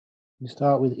 You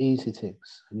start with easy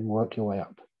things, and you work your way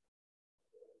up.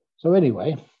 So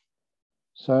anyway,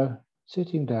 so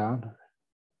sitting down,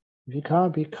 if you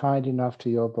can't be kind enough to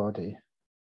your body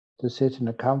to sit in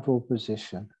a comfortable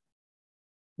position,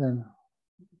 then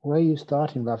where are you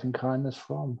starting loving kindness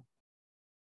from?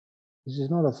 This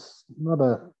is not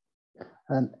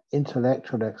an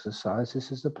intellectual exercise.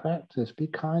 This is the practice. Be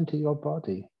kind to your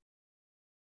body.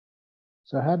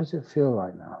 So how does it feel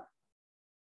right now?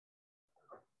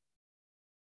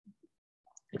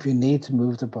 If you need to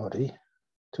move the body,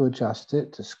 to adjust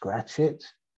it, to scratch it,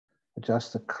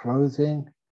 adjust the clothing,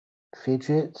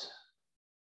 fidget,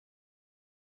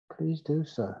 please do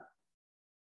so.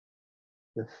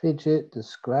 The fidget, the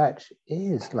scratch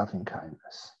is loving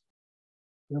kindness.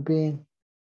 You're being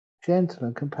gentle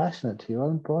and compassionate to your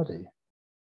own body.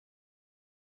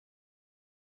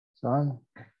 So I'm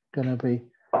going to be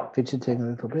fidgeting a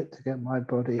little bit to get my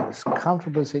body as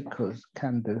comfortable as it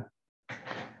can do,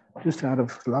 just out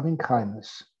of loving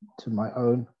kindness to my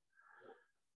own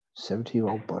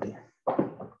 70-year-old body.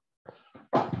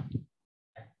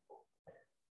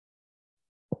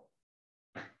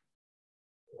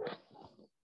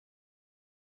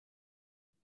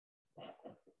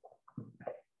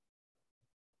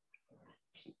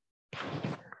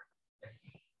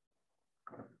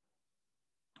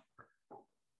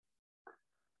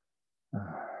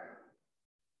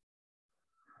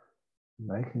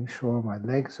 Making sure my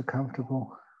legs are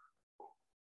comfortable,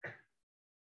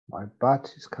 my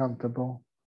butt is comfortable,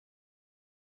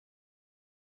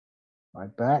 my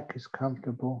back is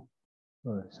comfortable.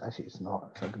 Well, it's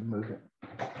not, so I can move it.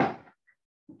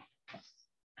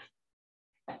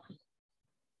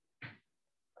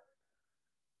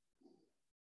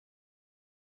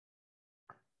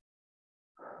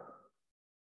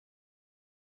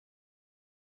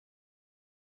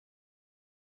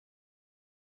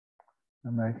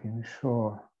 I'm making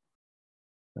sure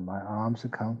that my arms are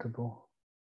comfortable.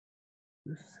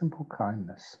 Just simple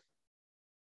kindness.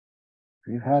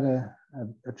 If you've had a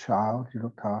child you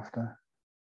looked after,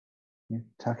 you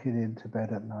tuck it into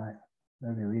bed at night,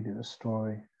 maybe read it a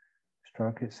story,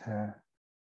 stroke its hair,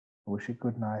 wish it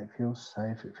good night. It feels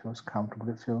safe, it feels comfortable,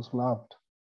 it feels loved.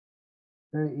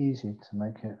 Very easy to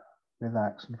make it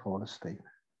relax and fall asleep.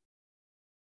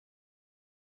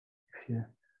 If you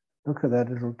look at that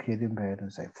little kid in bed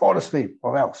and say, fall asleep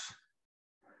or else,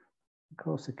 of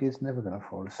course the kid's never going to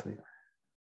fall asleep.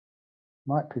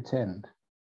 Might pretend,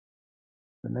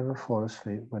 but never fall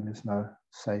asleep when there's no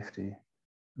safety,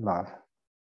 love,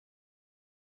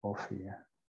 or fear.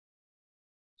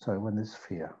 So when there's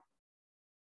fear.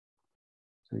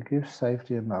 So you give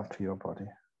safety and love to your body.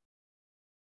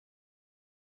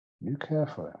 You care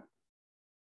for it.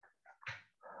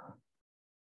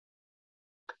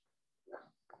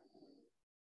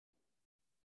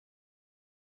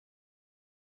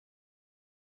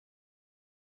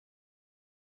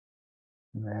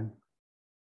 And then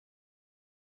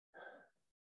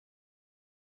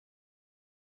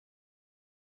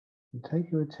you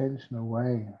take your attention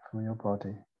away from your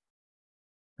body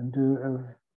and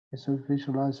it's a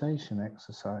visualization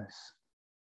exercise.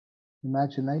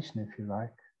 Imagination, if you like.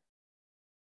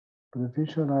 But the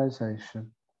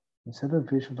visualization, instead of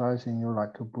visualizing you're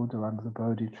like a Buddha under the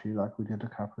Bodhi tree like we did a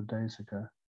couple of days ago,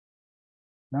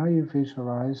 now you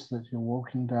visualize that you're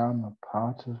walking down a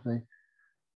part of the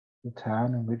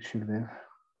town in which you live,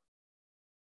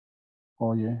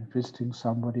 or you're visiting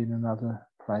somebody in another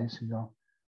place and you're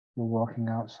walking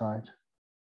outside.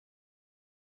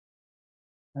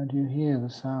 And you hear the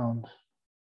sound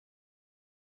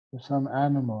of some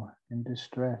animal in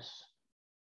distress.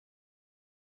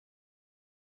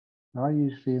 I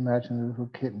usually imagine a little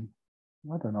kitten.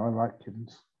 I don't know, I like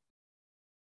kittens.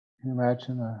 You can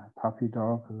imagine a puppy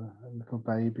dog or a little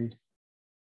baby.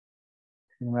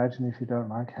 You can imagine, if you don't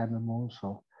like animals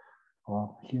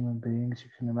or human beings, you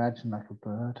can imagine like a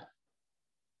bird.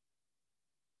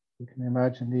 You can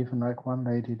imagine, even like one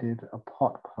lady did, a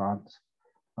pot plant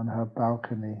on her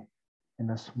balcony in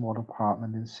a small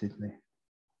apartment in Sydney.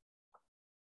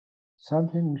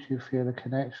 Something which you feel a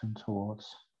connection towards.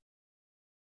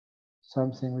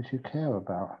 Something which you care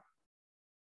about.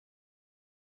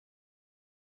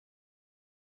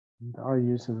 And I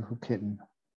use a little kitten,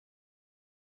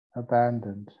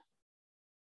 abandoned.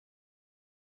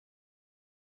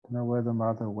 Don't know where the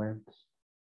mother went.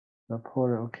 The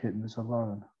poor little kitten is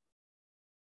alone.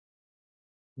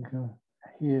 You can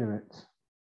hear it.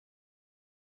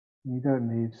 You don't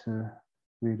need to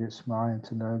read its mind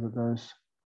to know that those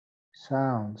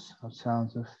sounds are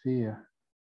sounds of fear,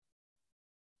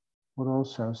 but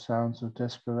also sounds of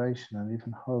desperation and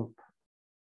even hope.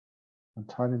 A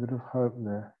tiny bit of hope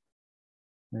there.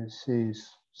 And it sees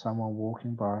someone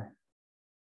walking by.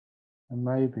 And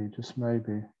maybe, just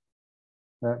maybe,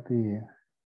 that being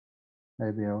may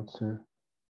be able to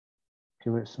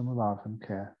give it some love and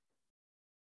care.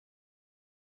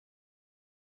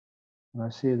 And I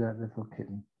see that little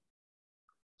kitten.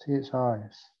 See its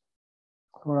eyes.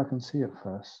 All I can see at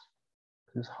first.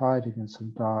 It's hiding in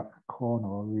some dark corner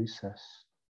or recess.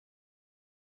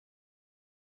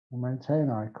 And maintain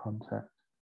eye contact,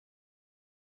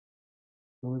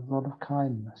 but with a lot of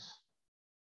kindness.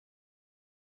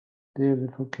 Dear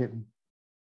little kitten,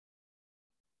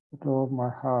 the door of my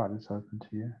heart is open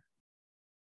to you.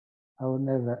 I will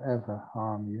never ever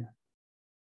harm you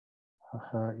or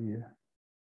hurt you.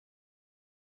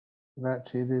 But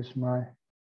actually it is my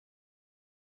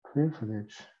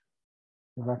privilege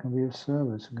if I can be of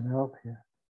service and can help you.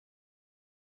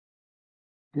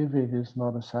 Giving is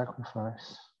not a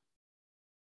sacrifice.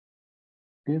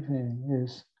 Giving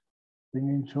is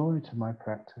bringing joy to my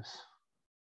practice.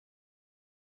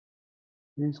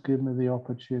 Please give me the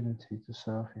opportunity to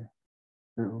serve you,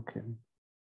 little kitten.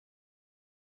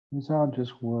 These aren't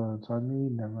just words, I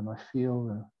mean them and I feel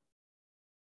them.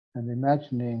 And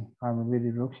imagining I'm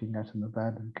really looking at an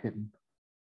abandoned kitten.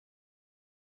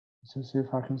 It's as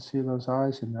if I can see those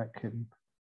eyes in that kitten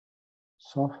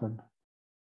soften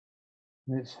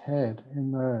and its head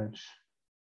emerge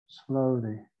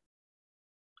slowly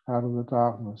out of the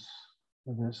darkness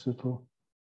of its little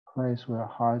place where it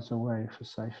hides away for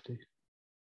safety.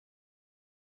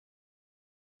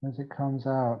 As it comes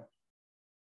out,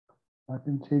 I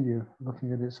continue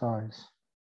looking at its eyes,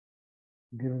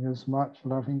 giving as much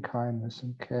loving kindness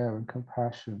and care and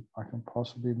compassion I can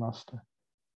possibly muster.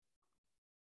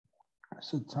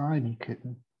 It's a tiny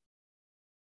kitten.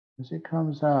 As it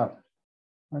comes out,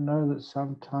 I know that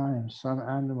sometimes some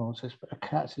animals,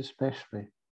 cats especially,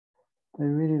 they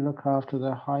really look after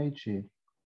their hygiene.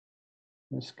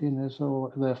 Their skin is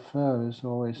their fur is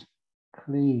always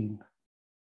clean,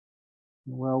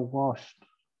 well washed,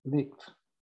 licked.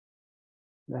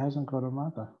 It hasn't got a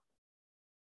mother.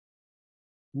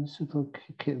 And this little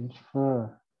kitten's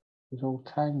fur is all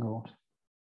tangled.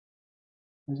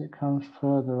 As it comes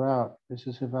further out, it's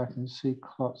as if I can see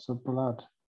clots of blood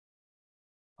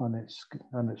on its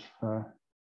fur.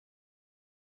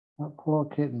 That poor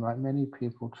kitten, like many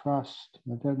people, trust.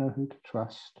 They don't know who to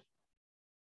trust.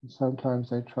 And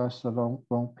sometimes they trust the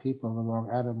wrong people, the wrong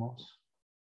animals.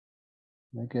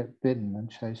 They get bitten and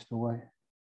chased away.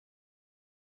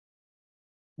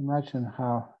 Imagine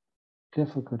how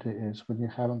difficult it is when you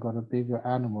haven't got a bigger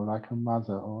animal like a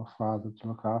mother or a father to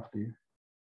look after you,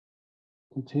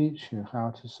 to teach you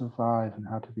how to survive and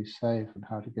how to be safe and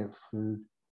how to get food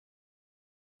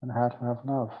and how to have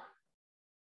love.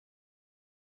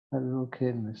 That little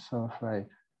kitten is so afraid.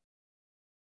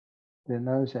 It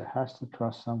knows it has to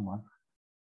trust someone,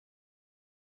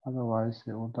 otherwise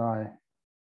it will die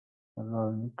a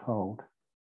lonely, cold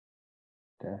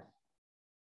death.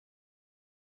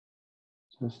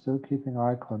 So still keeping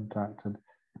eye contact and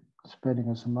spreading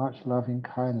as much loving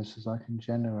kindness as I can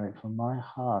generate from my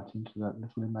heart into that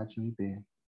little imaginary being.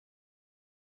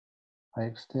 I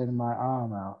extend my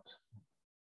arm out,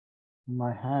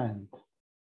 my hand,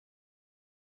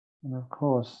 and of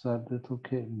course that little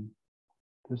kitten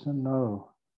doesn't know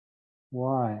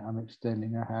why I'm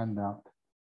extending a hand out.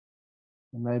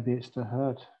 And maybe it's to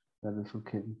hurt that little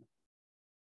kitten.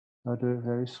 I do it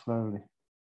very slowly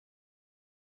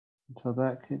until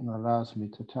that kitten allows me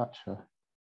to touch her.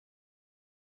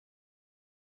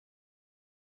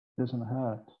 It doesn't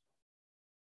hurt.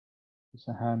 It's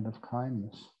a hand of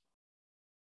kindness.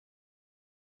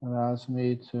 It allows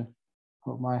me to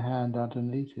put my hand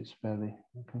underneath its belly.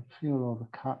 I can feel all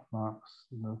the cut marks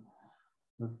and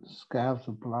the scabs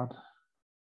of blood.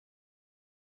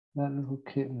 That little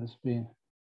kitten has been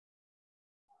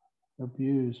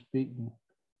abused, beaten,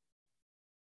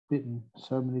 bitten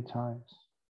so many times.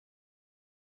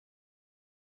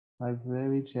 I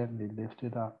very gently lift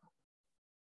it up,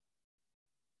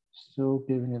 still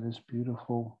giving it this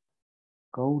beautiful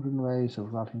golden rays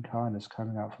of loving kindness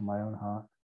coming out from my own heart.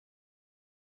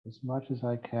 As much as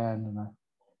I can, and I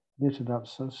lift it up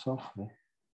so softly,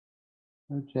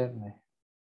 so gently.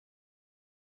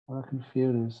 All I can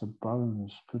feel is the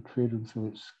bones protruding through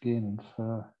its skin and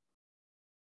fur.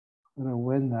 I don't know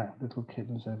when that little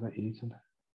kitten's ever eaten.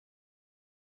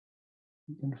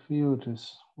 You can feel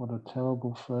just what a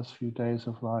terrible first few days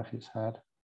of life it's had.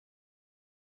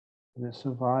 That it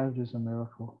survived is a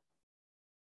miracle.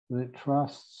 That it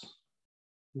trusts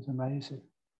is amazing.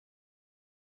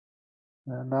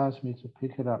 And it allows me to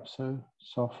pick it up so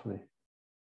softly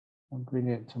and bring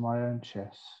it to my own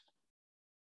chest.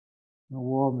 And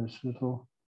warm this little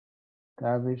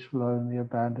damaged, lonely,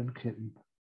 abandoned kitten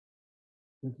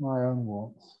with my own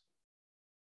warmth.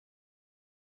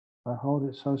 I hold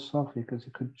it so softly because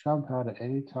it could jump out at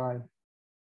any time.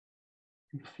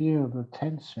 You feel the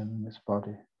tension in its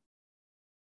body.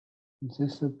 Is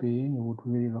this a being who would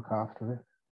really look after it?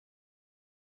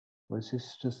 Or is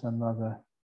this just another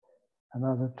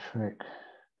trick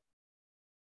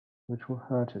which will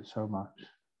hurt it so much?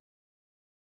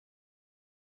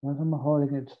 As I'm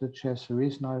holding it to the chest, the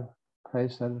reason I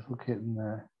place that little kitten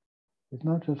there is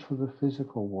not just for the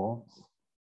physical warmth,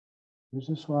 it's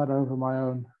just right over my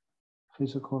own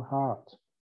physical heart.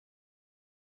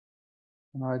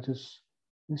 And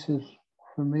this is,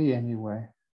 for me anyway,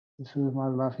 this is where my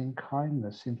loving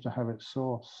kindness seems to have its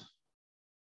source,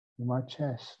 in my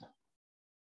chest.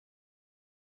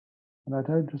 And I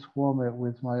don't just warm it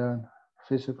with my own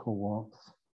physical warmth.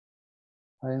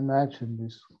 I imagine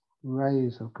these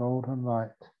rays of golden light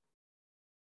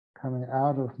coming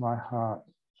out of my heart,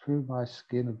 through my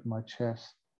skin of my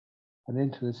chest, and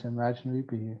into this imaginary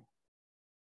being,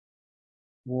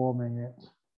 warming it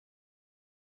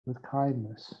with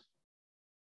kindness,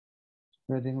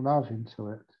 spreading love into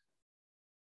it.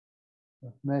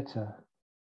 With Mettā,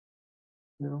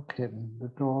 little kitten, the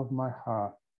door of my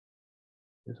heart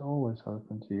is always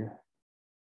open to you.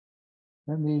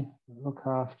 Let me look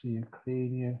after you,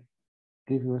 clean you,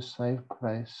 give you a safe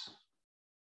place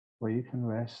where you can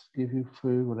rest, give you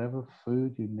food, whatever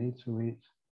food you need to eat.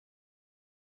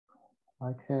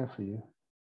 I care for you.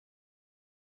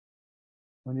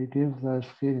 When you give those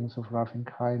feelings of loving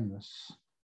kindness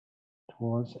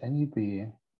towards any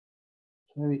being,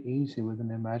 it's very easy with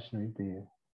an imaginary being.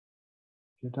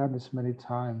 You've done this many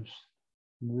times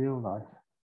in real life.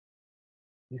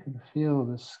 You can feel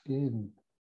the skin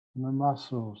and the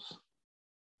muscles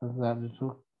of that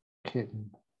little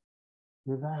kitten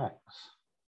relax.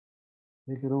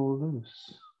 They get all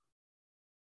loose.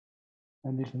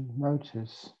 And you can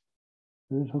notice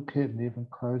the little kitten even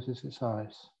closes its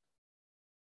eyes.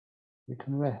 You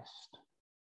can rest.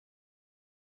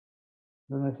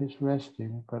 I don't know if it's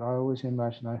resting, but I always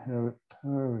imagine I hear it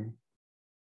purring,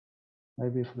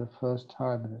 maybe for the first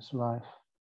time in its life.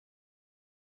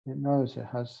 It knows it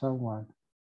has someone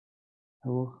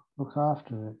who will look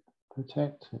after it,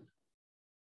 protect it.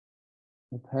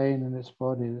 The pain in its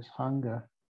body, this hunger,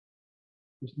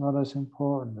 is not as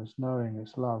important as knowing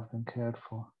it's loved and cared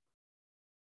for.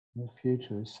 And the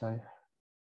future is safe.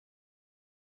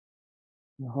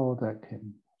 You hold that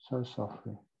kitten so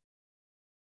softly.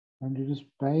 And you just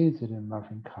bathe it in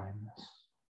loving kindness.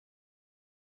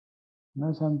 And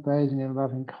as I'm bathing in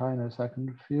loving kindness, I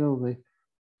can feel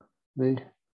the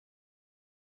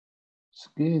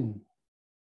skin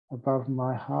above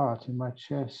my heart, in my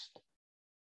chest,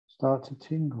 start to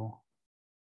tingle.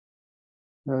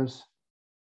 Those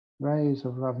rays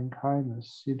of loving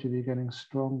kindness seem to be getting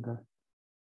stronger.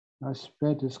 I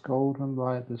spread this golden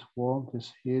light, this warmth,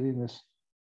 this healing, this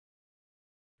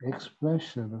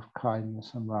expression of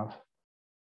kindness and love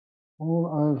all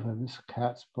over this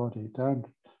cat's body, down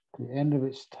to the end of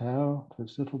its tail, to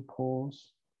its little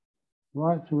paws,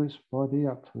 right through its body,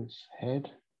 up to its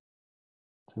head,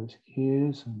 to its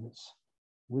ears and its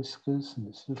whiskers and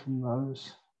its little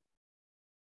nose.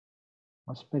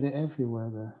 I spread it everywhere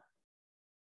there.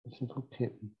 This little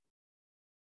kitten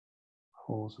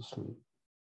falls asleep.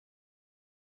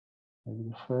 Maybe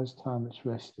the first time it's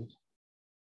rested,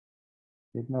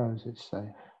 it knows it's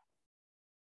safe.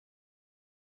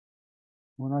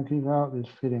 When I give out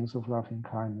these feelings of loving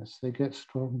kindness, they get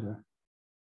stronger,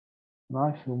 and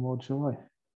I feel more joy.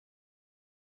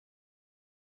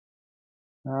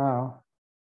 Now,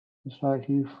 it's like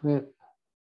you flip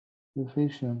the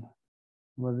vision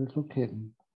of a little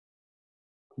kitten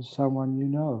to someone you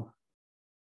know,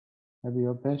 maybe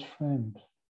your best friend,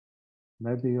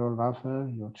 maybe your lover,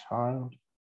 your child.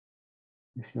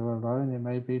 If you're alone, it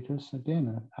may be just, again,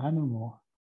 an animal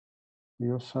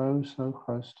you're so, so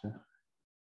close to.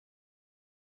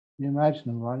 You imagine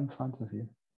them right in front of you,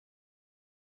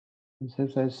 as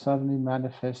if they've suddenly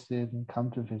manifested and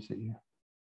come to visit you.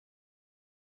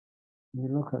 You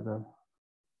look at them.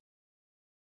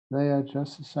 They are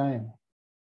just the same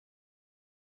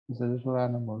as a little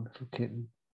animal, little kitten.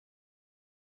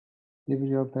 Even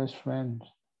your best friend,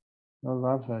 your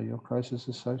lover, your closest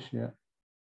associate.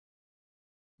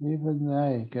 Even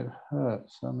they get hurt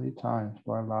so many times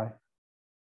by life.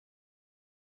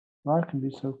 Life can be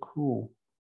so cruel,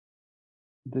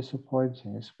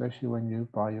 disappointing, especially when you're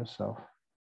by yourself.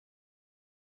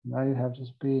 Now you have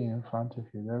this being in front of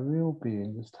you. They're a real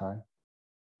being this time.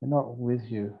 They're not with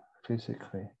you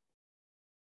physically.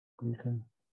 You can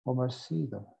almost see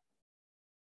them.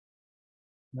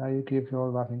 Now you give your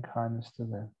loving kindness to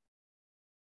them.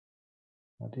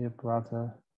 My dear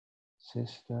brother,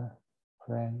 sister,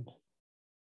 friend,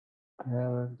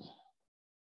 parents,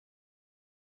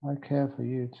 I care for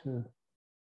you too.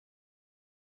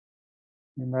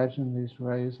 Imagine these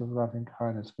rays of loving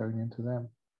kindness going into them.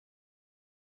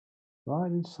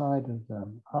 Right inside of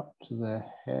them, up to their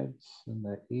heads and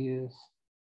their ears,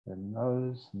 their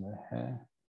nose and their hair,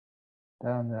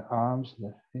 down their arms,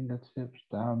 their fingertips,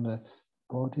 down their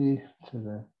body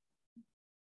to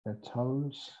their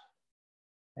toes.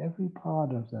 Every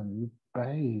part of them you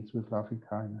bathe with loving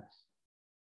kindness.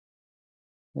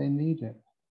 They need it.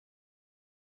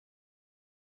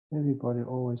 Everybody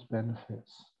always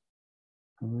benefits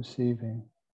from receiving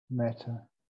Mettā.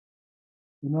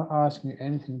 You're not asking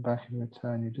anything back in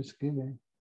return, you're just giving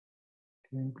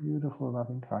beautiful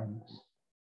loving kindness.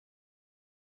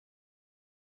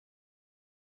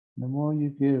 The more you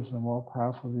give, the more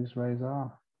powerful these rays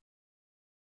are.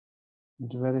 You're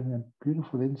developing a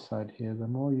beautiful insight here. The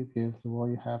more you give, the more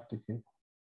you have to give.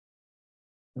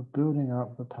 You're building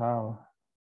up the power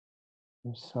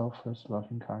of selfless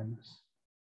loving kindness.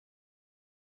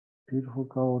 Beautiful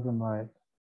golden light,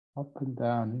 up and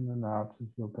down, in and out of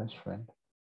your best friend.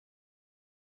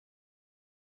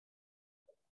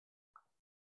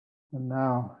 And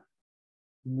now,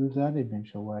 move that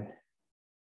image away.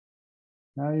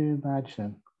 Now you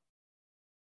imagine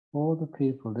all the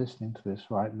people listening to this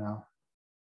right now,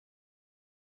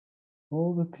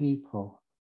 all the people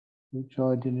who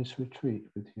joined in this retreat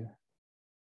with you.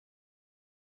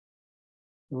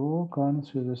 They've all gone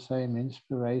through the same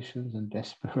inspirations and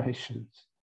desperations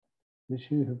that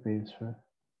you have been through.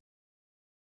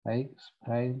 Aches,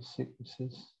 pains,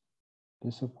 sicknesses,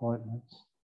 disappointments.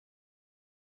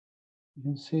 You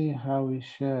can see how we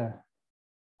share,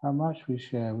 how much we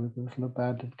share with the little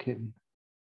abandoned kitten.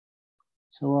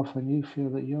 So often you feel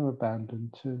that you're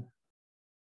abandoned too.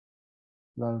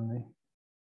 Lonely,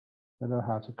 don't know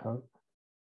how to cope,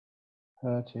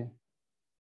 hurting.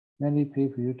 Many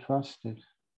people you trusted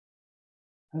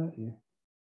hurt you.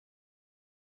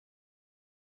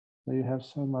 So you have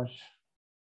so much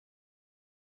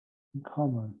in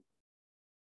common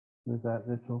with that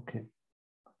little kid.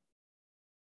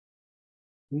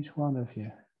 Each one of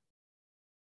you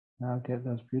now get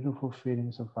those beautiful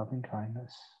feelings of loving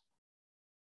kindness.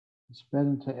 Spread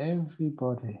them to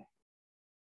everybody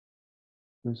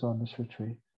who's on this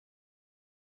retreat.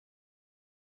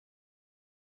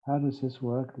 How does this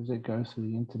work? Does it go through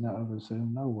the internet over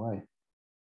Zoom? No way.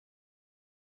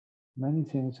 many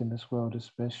things in this world,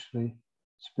 especially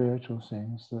spiritual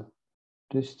things, that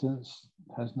distance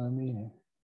has no meaning.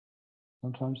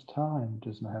 Sometimes time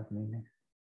doesn't have meaning.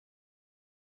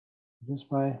 Just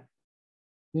by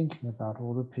thinking about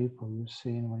all the people you've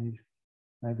seen when you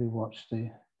maybe watched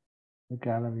the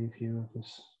gallery view of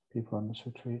this people on this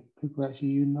retreat, people actually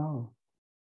you know.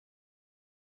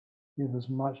 Give as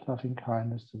much loving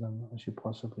kindness to them as you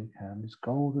possibly can. This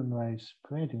golden ray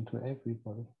spreading to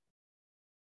everybody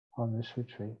on this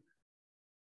retreat.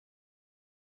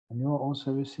 And you're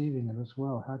also receiving it as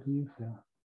well. How do you feel?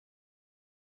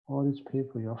 All these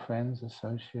people, your friends,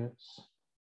 associates,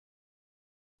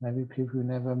 maybe people you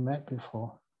never met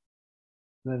before,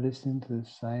 they're listening to the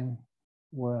same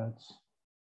words,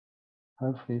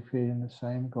 hopefully feeling the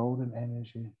same golden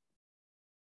energy,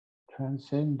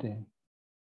 transcending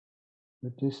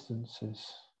the distances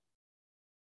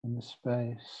and the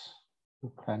space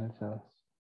of planet Earth.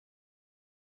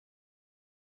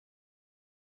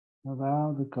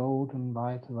 Allow the golden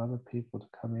light of other people to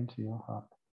come into your heart.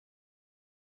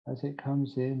 As it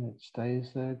comes in, it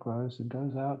stays there, grows, and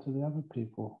goes out to the other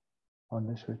people on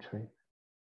this retreat.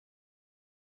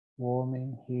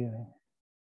 Warming, healing,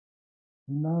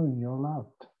 knowing you're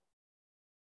loved,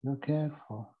 you're cared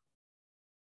for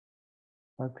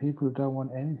by people who don't want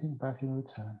anything back in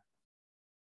return.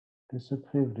 It's a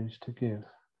privilege to give,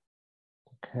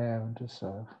 to care, and to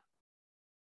serve.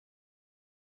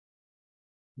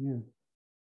 You.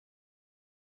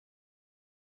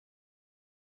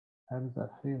 How does that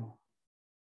feel?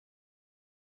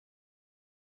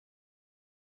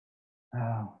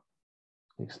 Now,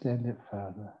 extend it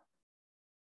further.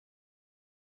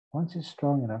 Once it's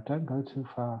strong enough, don't go too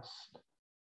fast.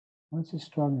 Once it's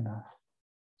strong enough,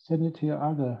 send it to your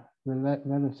other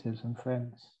relatives and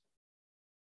friends,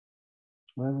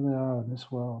 wherever they are in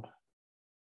this world,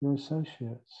 your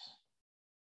associates,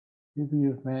 people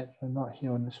you've met and not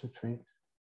here on this retreat.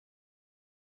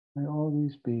 May all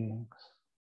these beings,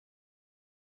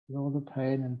 with all the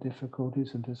pain and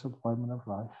difficulties and disappointment of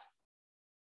life,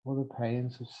 all the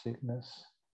pains of sickness,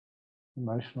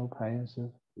 emotional pains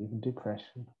of even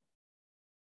depression,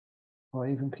 or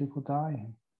even people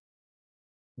dying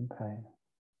in pain,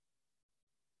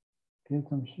 give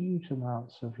them huge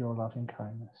amounts of your loving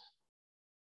kindness.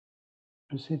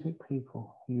 Specific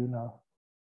people who you know.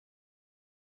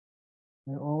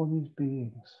 May all these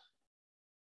beings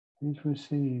please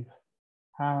receive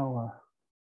our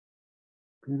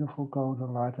beautiful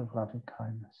golden light of loving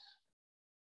kindness.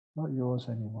 Not yours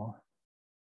anymore.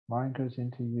 Mine goes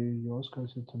into you, yours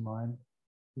goes into mine.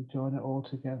 We join it all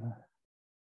together.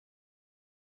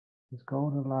 This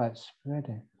golden light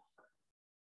spreading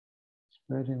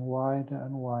wider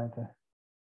and wider.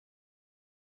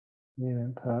 Here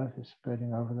in Perth, it's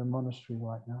spreading over the monastery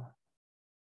right now.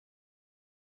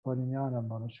 Bodhinyana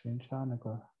Monastery in Candā.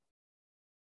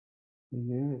 For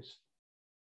you, it's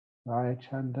via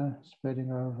Candā,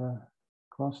 spreading over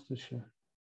Gloucestershire.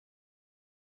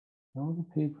 All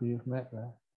the people you've met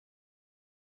there.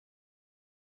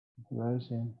 For those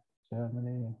in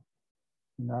Germany and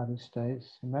United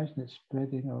States, imagine it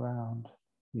spreading around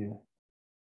you.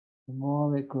 The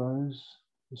more it grows,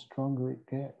 the stronger it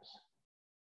gets.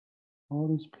 All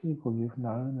these people you've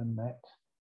known and met,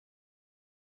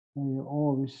 may you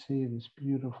all receive this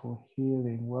beautiful,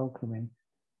 healing, welcoming,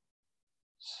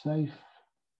 safe,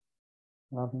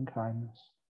 loving kindness.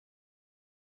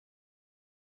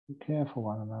 We care for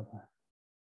one another,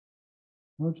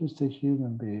 not just the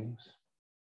human beings,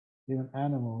 even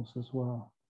animals as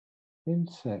well.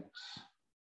 Insects,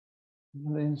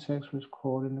 little insects which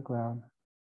crawl in the ground.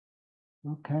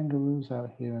 Little kangaroos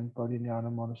out here in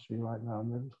Bodhinyana Monastery right now,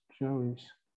 and the little joeys,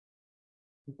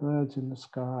 the birds in the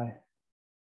sky,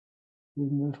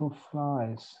 even little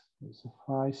flies. It's the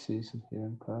fly season here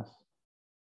in Perth.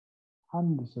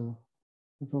 Hundreds of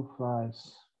little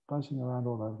flies buzzing around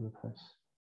all over the place.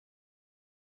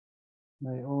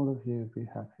 May all of you be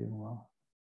happy and well.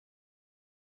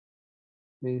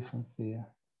 Free from fear,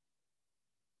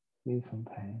 free from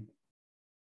pain.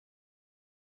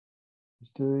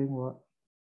 Just doing what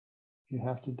you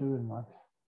have to do in life.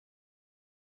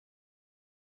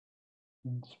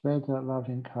 And spread that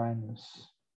loving kindness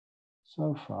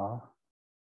so far,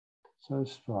 so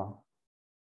strong.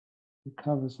 It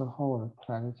covers the whole of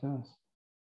planet Earth.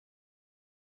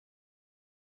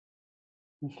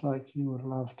 Just like you would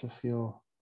love to feel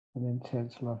an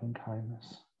intense loving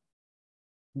kindness.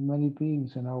 And many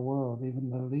beings in our world, even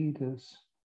the leaders,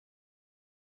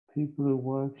 people who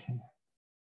work in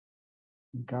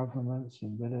governments,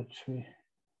 in military,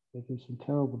 they do some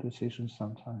terrible decisions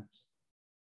sometimes.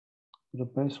 But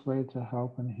the best way to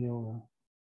help and heal them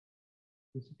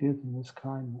is to give them this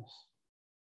kindness.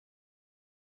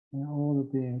 May all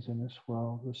the beings in this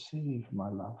world receive my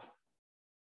love,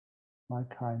 my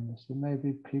kindness. There may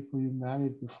be people you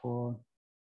married before,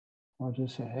 or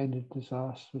just it ended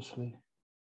disastrously.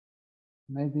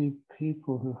 Maybe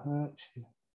people who hurt you,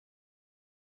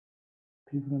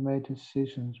 people who made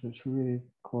decisions which really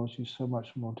caused you so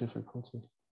much more difficulty.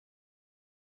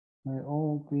 May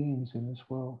all beings in this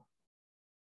world,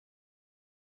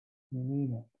 we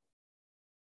mean it,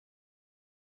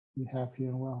 be happy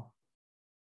and well.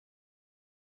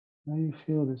 May you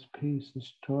feel this peace,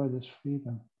 this joy, this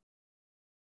freedom,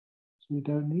 so you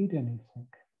don't need anything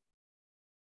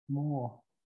more.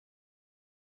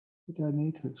 You don't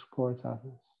need to exploit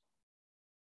others.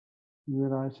 You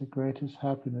realize the greatest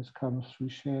happiness comes through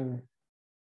sharing,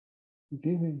 through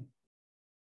giving,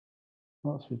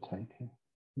 not through taking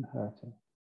and hurting.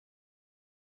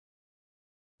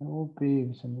 May all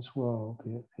beings in this world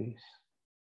be at peace.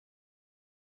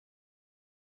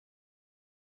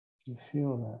 Do you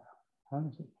feel that? How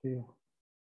does it feel?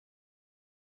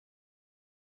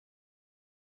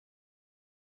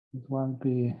 There's one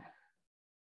being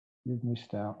you've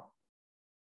missed out.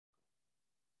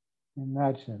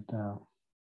 Imagine it now.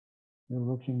 You're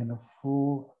looking in a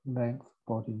full-length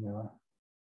body mirror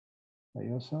at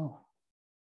yourself.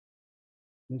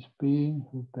 This being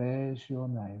who bears your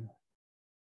name.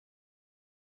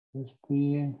 This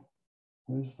being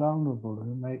who is vulnerable,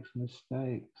 who makes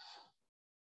mistakes.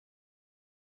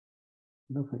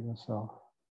 Look at yourself.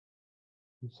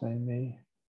 You say, me,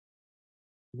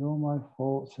 with all my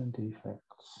faults and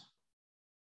defects,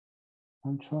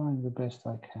 I'm trying the best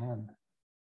I can.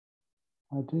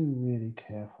 I do really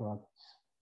care for others.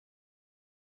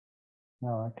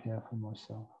 Now I care for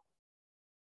myself.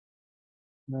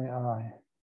 May I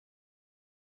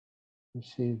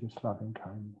receive this loving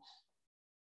kindness.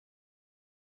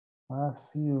 I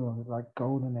feel like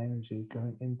golden energy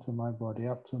going into my body,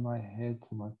 up to my head,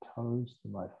 to my toes, to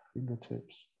my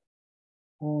fingertips,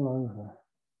 all over.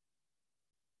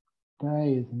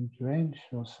 Bathe and drench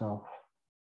yourself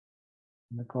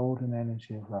in the golden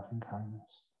energy of loving kindness.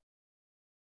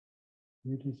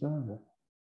 You deserve it.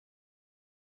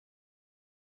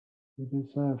 You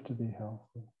deserve to be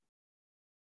healthy.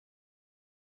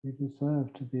 You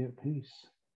deserve to be at peace.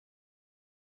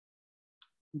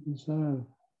 You deserve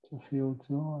to feel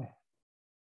joy.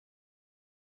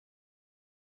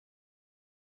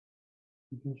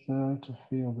 You deserve to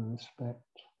feel the respect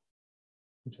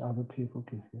which other people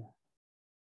give you.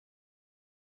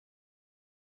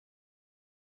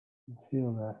 You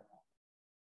feel that.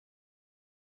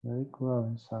 Let it grow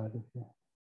inside of you.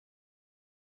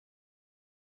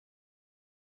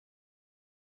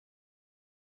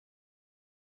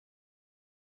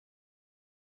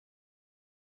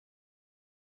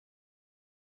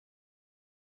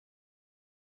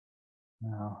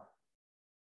 Now,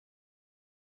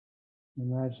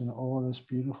 imagine all this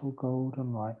beautiful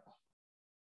golden light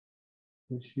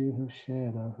which you have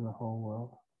shared over the whole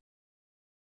world.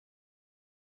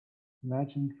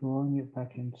 Imagine drawing it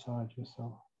back inside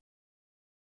yourself,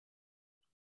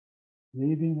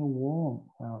 leaving a warmth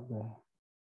out there,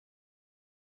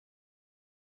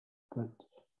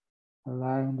 but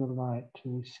allowing the light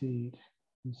to recede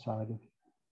inside of you.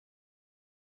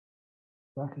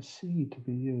 Like a seed to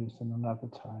be used in another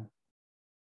time.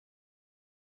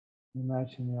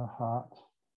 Imagine your heart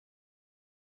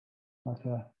like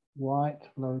a white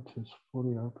lotus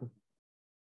fully open.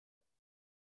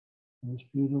 And this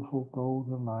beautiful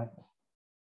golden light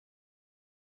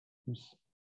is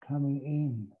coming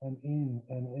in and in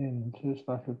and in until it's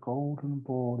like a golden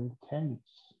ball,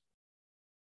 intense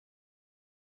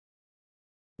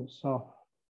but soft.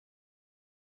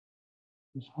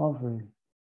 It's hovering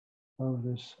over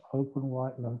this open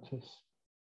white lotus,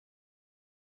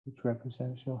 which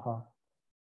represents your heart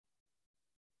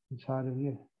inside of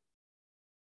you.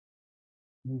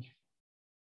 These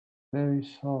very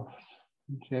soft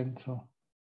and gentle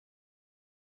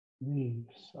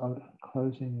leaves are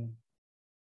closing in,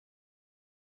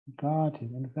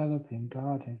 guarding, enveloping,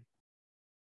 guarding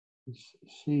this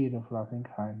seed of loving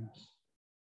kindness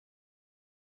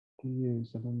to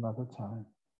use at another time,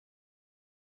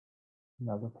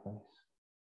 another place.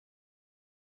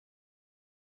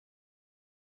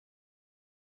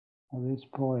 At this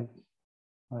point,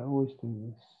 I always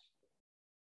do this.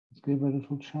 Let's give a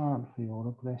little chant for you all,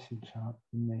 a blessing chant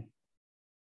from me,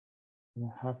 for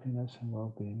the happiness and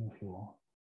well-being of you all.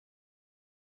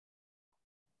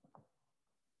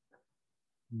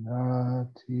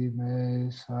 Nati me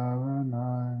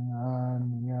saranang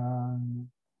anyang,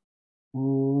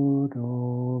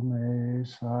 Udo me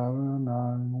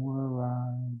saranang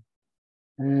warang,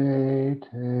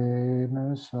 Etena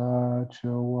sacha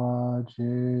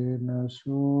vajena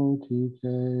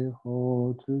sutite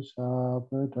hotu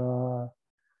sabada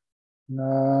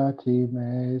nati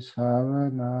me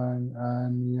saranang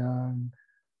anyang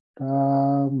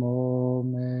Dhammo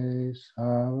me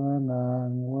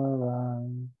saranang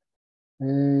varang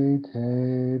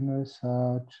Etena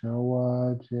sacha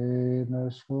vajena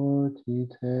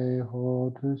sutite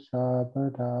hotu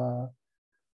sabada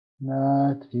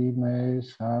Nati me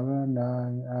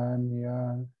saranang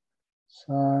anyang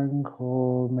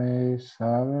Sangho me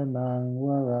saranang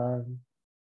varang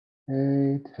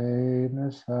Etena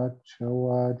sacha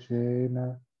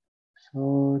vajena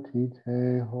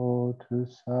sotite hotu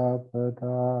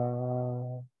sabada.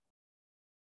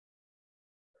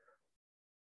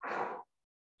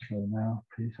 So now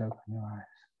please open your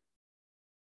eyes.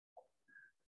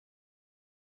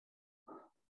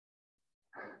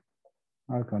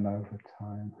 I've gone over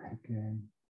time again,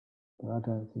 but I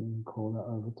don't think you can call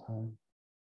that overtime.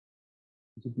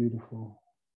 It's beautiful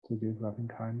to give loving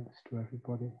kindness to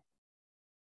everybody.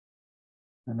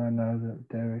 And I know that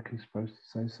Derek is supposed to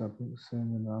say something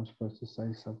soon, and I'm supposed to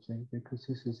say something, because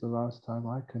this is the last time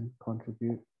I can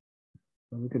contribute.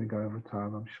 But we're going to go over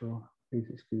time, I'm sure. Please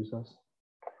excuse us.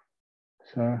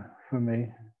 So for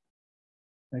me,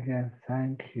 again,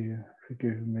 thank you for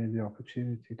giving me the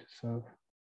opportunity to serve.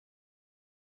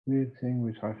 Weird thing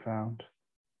which I found.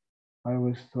 I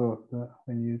always thought that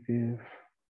when you give,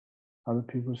 other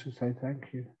people should say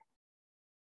thank you.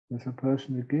 There's a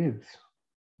person who gives,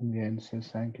 in the end,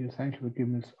 says thank you. Thank you for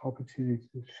giving this opportunity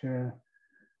to share,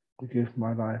 to give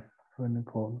my life for an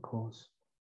important cause.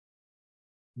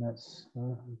 And that's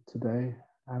today,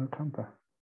 Anukampa.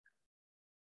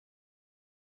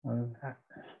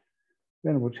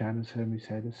 Venerable Chan has heard me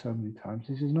say this so many times.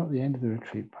 This is not the end of the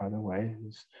retreat, by the way.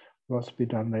 There's lots to be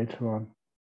done later on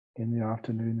in the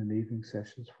afternoon and evening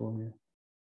sessions for you.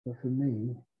 But for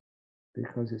me,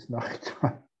 because it's night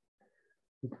time,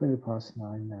 it's 20 past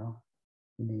 9 now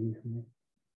in the evening.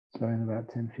 So in about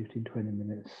 10, 15, 20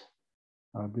 minutes,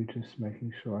 I'll be just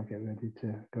making sure I get ready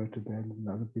to go to bed.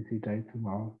 Another busy day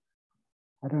tomorrow.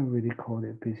 I don't really call it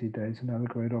a busy day. It's another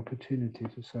great opportunity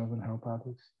to serve and help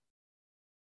others.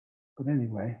 But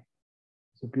anyway,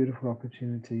 it's a beautiful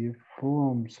opportunity. You've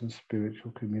formed some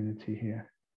spiritual community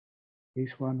here,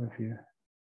 each one of you.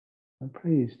 And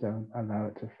please don't allow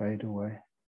it to fade away.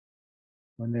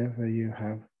 Whenever you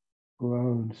have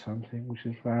grown something which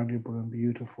is valuable and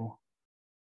beautiful,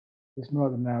 it's not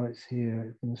that now it's here,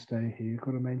 it's going to stay here. You've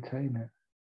got to maintain it.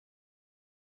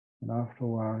 And after a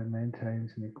while, it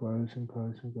maintains and it grows and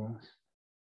grows and grows.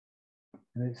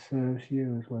 And it serves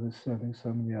you as well as serving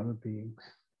so many other beings.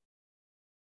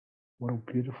 What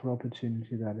a beautiful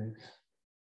opportunity that is.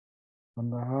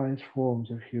 One of the highest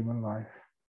forms of human life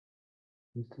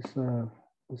is to serve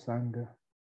the Sangha.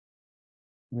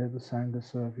 Let the Sangha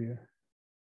serve you.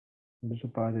 And little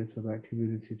by little, that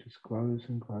community just grows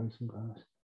and grows and grows.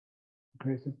 It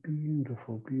creates a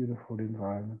beautiful, beautiful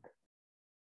environment.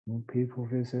 When people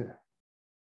visit,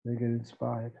 they get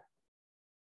inspired.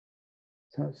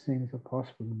 Such things are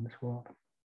possible in this world,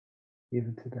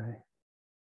 even today.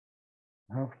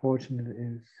 How fortunate it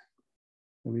is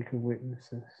that we can witness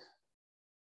this,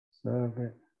 serve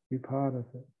it, be part of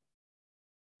it,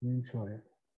 and enjoy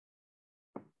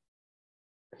it.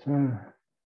 So,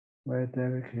 where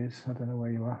Derek is, I don't know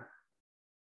where you are.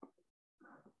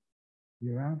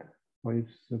 You around? Or you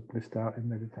just blissed out in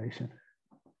meditation?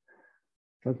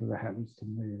 Something that happens to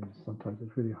me, and sometimes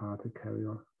it's really hard to carry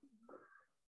on.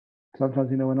 Sometimes,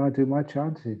 when I do my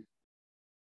chanting,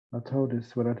 I told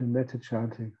this when I do Mettā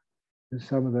chanting, and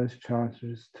some of those chants are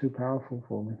just too powerful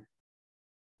for me.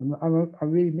 And I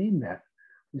really mean that.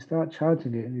 You start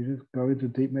chanting it and you just go into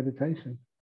deep meditation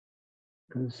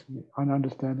because I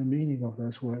understand the meaning of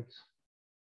those words.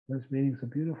 Those meanings are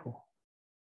beautiful.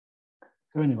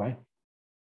 So anyway,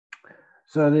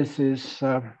 so this is,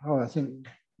 I think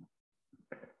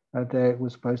Derek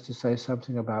was supposed to say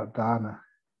something about Dhamma.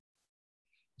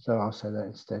 So I'll say that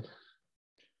instead.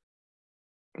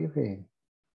 Giving,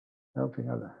 helping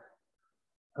others.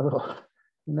 Oh,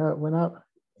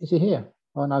 is he here?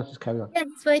 Oh, no, just carry on. Yeah,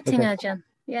 he's waiting, okay. Ajahn.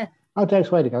 Yeah. Oh, Derek's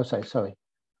waiting. I'll say, sorry.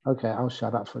 Okay, I'll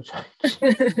shut up for a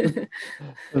change.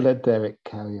 Let Derek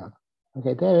carry on.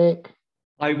 Okay, Derek.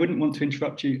 I wouldn't want to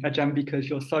interrupt you, Ajahn, because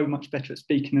you're so much better at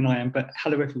speaking than I am. But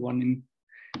hello, everyone. In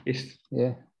this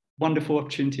wonderful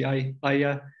opportunity. I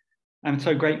am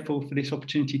so grateful for this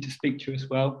opportunity to speak to you as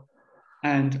well.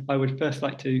 And I would first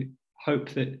like to hope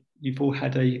that you've all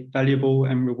had a valuable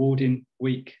and rewarding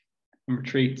week and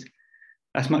retreat,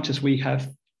 as much as we have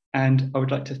And I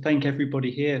would like to thank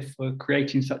everybody here for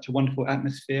creating such a wonderful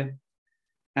atmosphere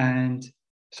and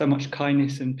so much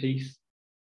kindness and peace.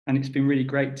 And it's been really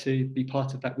great to be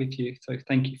part of that with you. So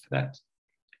thank you for that.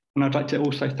 And I'd like to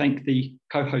also thank the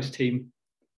co-host team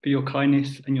for your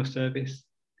kindness and your service.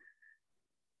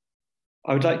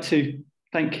 I would like to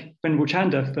thank Venerable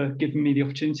Candā for giving me the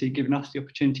opportunity, giving us the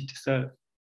opportunity to serve.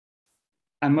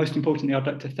 And most importantly, I'd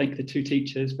like to thank the two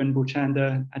teachers, Venerable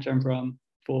Candā and Ajahn Brahm,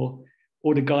 for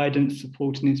all the guidance,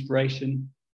 support and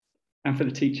inspiration, and for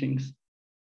the teachings.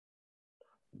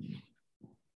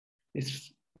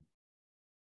 It's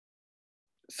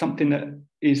something that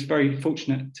is very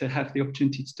fortunate to have the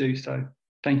opportunity to do, so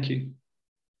thank you.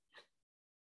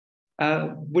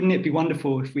 Wouldn't it be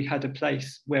wonderful if we had a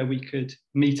place where we could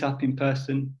meet up in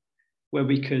person, where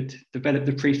we could develop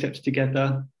the precepts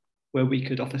together, where we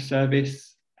could offer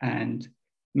service and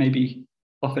maybe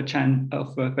offer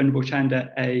Venerable Candā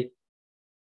a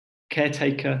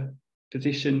caretaker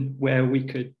position where we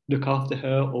could look after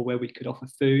her, or where we could offer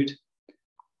food,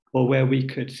 or where we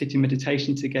could sit in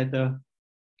meditation together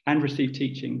and receive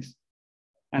teachings.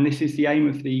 And this is the aim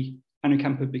of the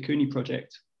Anukampa Bhikkhuni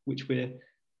Project, which we're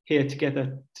here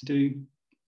together to do.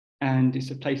 And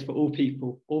it's a place for all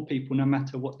people, no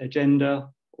matter what their gender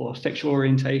or sexual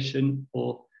orientation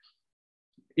or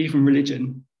even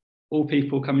religion, all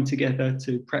people coming together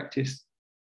to practice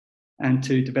and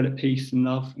to develop peace and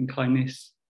love and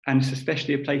kindness. And it's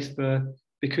especially a place for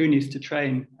bhikkhunis to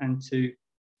train and to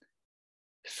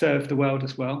serve the world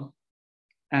as well.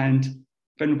 And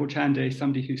Venerable Candā is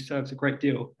somebody who serves a great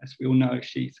deal, as we all know.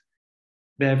 She's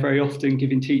there very often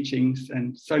giving teachings,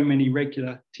 and so many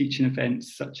regular teaching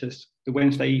events, such as the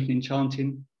Wednesday evening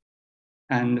chanting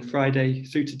and the Friday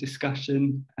Sutta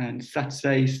discussion, and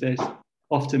Saturdays there's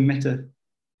often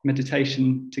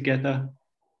meditation together,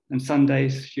 and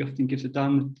Sundays she often gives a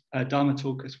Dhamma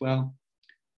talk as well.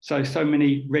 So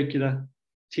many regular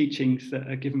teachings that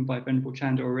are given by Venerable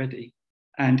Candā already.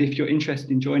 And if you're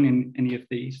interested in joining any of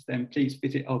these, then please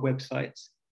visit our website.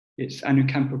 It's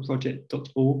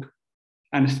anukampaproject.org.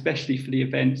 And especially for the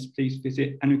events, please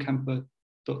visit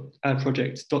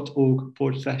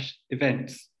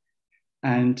anukampaproject.org/events.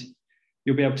 And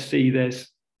you'll be able to see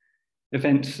there's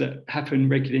events that happen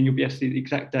regularly, and you'll be able to see the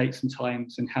exact dates and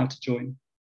times and how to join.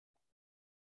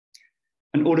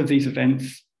 And all of these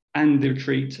events and the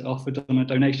retreat are offered on a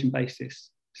donation basis.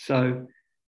 So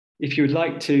if you would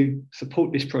like to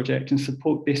support this project and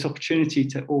support this opportunity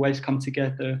to always come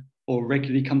together or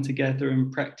regularly come together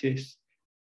and practice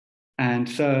and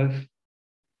serve,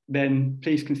 then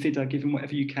please consider giving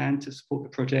whatever you can to support the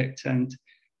project. And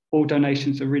all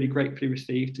donations are really gratefully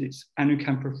received. It's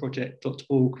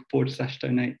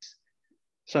anukampaproject.org/donate.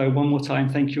 So one more time,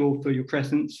 thank you all for your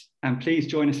presence, and please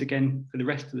join us again for the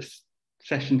rest of the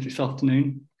sessions this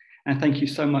afternoon. And thank you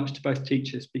so much to both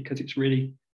teachers, because it's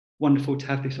really wonderful to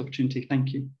have this opportunity.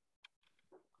 Thank you.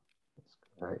 That's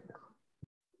great.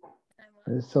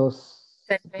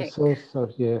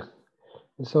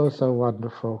 It's also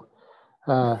wonderful.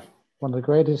 One of the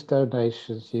greatest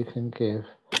donations you can give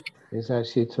is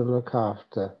actually to look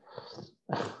after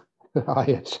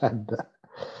Ajahn.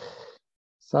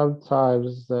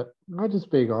 Sometimes, I'm just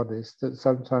being honest, that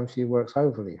sometimes she works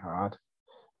overly hard.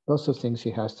 Lots of things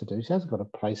she has to do. She hasn't got a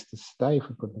place to stay,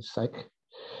 for goodness sake.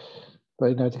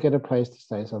 But you know, to get a place to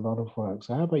stay is a lot of work.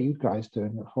 So how about you guys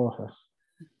doing it for her?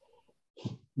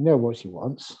 You know what she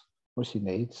wants, what she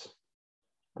needs.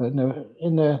 But no,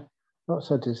 in the not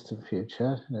so distant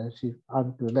future, you know,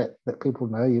 I'm going to let people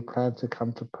know you plan to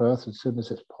come to Perth as soon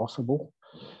as it's possible,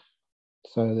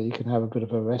 so that you can have a bit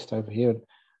of a rest over here, and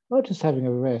not just having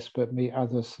a rest, but meet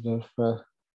other sort of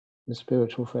the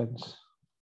spiritual friends.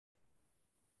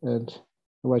 And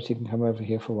otherwise you can come over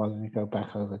here for a while and then go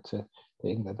back over to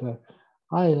England.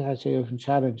 I actually even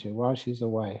challenge you while she's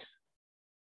away.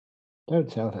 Don't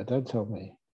tell her, don't tell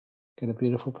me. Get a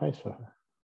beautiful place for her.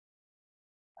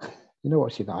 You know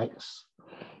what she likes.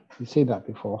 You've seen that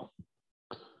before.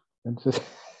 And just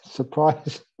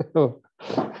surprise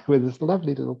with this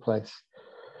lovely little place.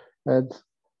 And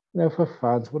you know, for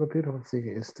fun, what a beautiful thing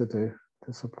it is to do,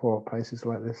 to support places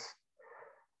like this.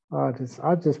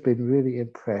 I've just been really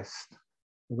impressed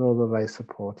with all the lay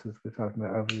supporters which I've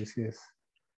met over these years.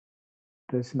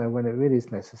 Because, you know, when it really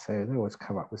is necessary, they always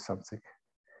come up with something.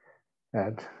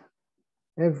 And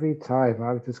every time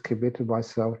I've just committed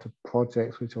myself to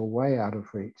projects which are way out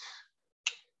of reach.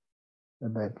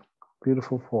 And then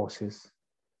beautiful forces,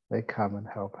 they come and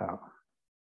help out.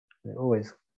 They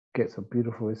always get some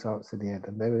beautiful results in the end,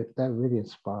 and they're really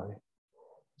inspiring.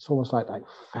 It's almost like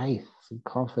faith and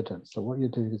confidence that what you're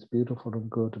doing is beautiful and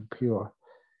good and pure.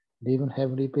 and even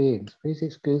heavenly beings. Please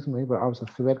excuse me, but I was a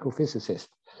theoretical physicist.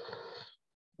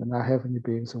 And now heavenly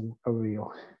beings are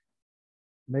real.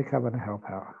 They come and help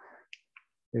out.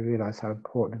 They realize how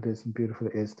important it is and beautiful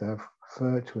it is to have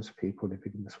virtuous people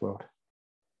living in this world.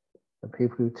 The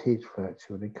people who teach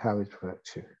virtue and encourage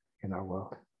virtue in our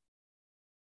world.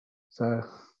 So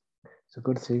it's a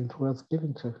good thing worth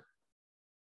giving to.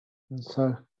 And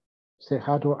so,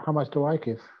 how much do I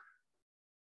give?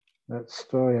 That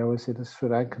story, I was in a Sri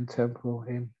Lankan temple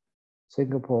in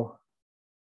Singapore,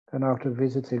 and after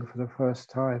visiting for the first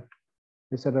time,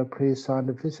 they said, "Oh, please sign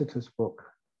the visitor's book."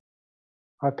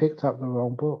 I picked up the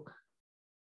wrong book.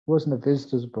 It wasn't a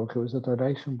visitor's book, it was a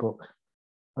donation book.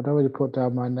 I'd already put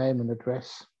down my name and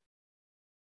address.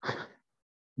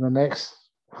 The next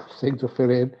thing to fill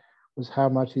in was, how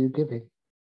much are you giving?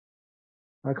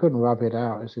 I couldn't rub it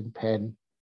out, it's in pen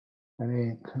and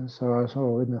ink. And so I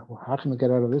thought, how can I get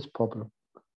out of this problem?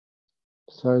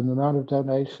 So in the amount of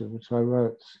donation, which I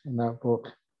wrote in that book,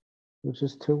 it was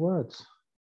just 2 words,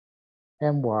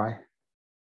 M-Y,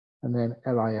 and then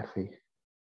L-I-F-E.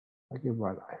 I give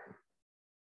my life.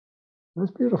 It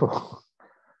was beautiful.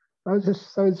 I was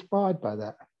just so inspired by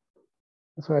that.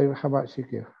 That's why, how much you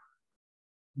give.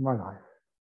 My life.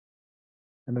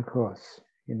 And of course,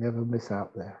 you never miss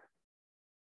out there.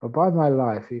 But by my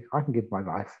life, I can give my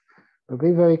life, but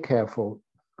be very careful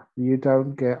you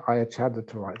don't get Ajahn Candā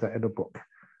to write that in a book.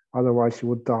 Otherwise, you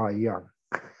will die young.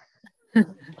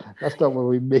 That's not what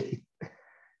we mean.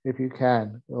 If you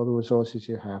can, all the resources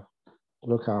you have,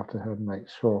 look after her and make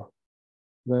sure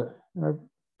that,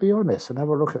 be honest and have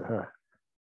a look at her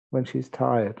when she's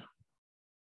tired,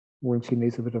 when she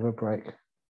needs a bit of a break.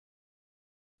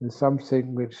 There's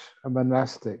something which a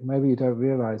monastic, maybe you don't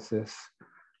realize this,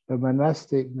 the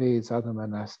monastic needs other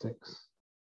monastics.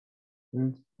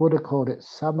 Buddha called it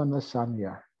samana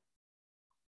sanya,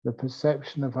 the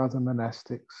perception of other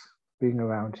monastics being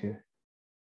around you.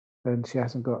 And she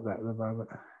hasn't got that at the moment.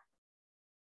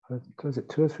 Was it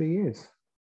 2 or 3 years?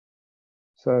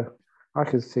 So I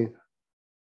can see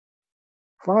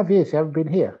 5 years you haven't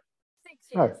been here. 6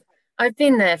 years. Oh. I've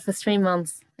been there for 3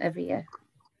 months every year.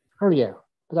 Oh yeah,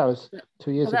 but that was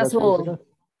 2 years ago. That's 3 all. years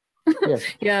ago. Yeah.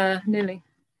 Yeah, nearly.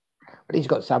 But he's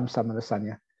got some of the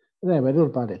sanya. But anyway, little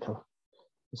by little.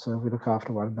 So we look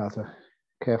after one another,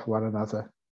 care for one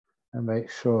another, and make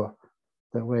sure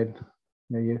that when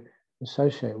you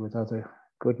associate with other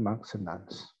good monks and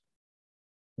nuns,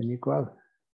 then you grow.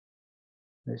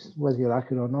 Whether you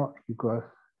like it or not, you grow.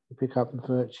 You pick up the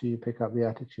virtue, you pick up the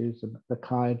attitudes and the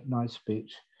kind, nice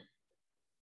speech.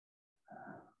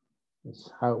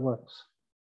 It's how it works.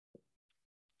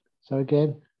 So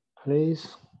again,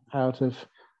 please, out of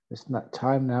this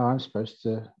time now, I'm supposed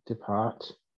to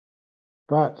depart.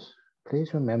 But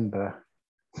please remember,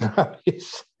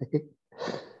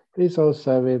 please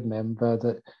also remember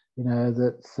that,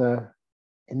 that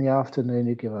in the afternoon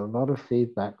you give a lot of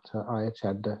feedback to Ajahn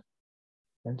Candā,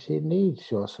 and she needs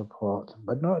your support,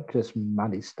 but not just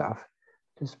money stuff,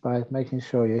 just by making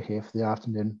sure you're here for the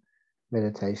afternoon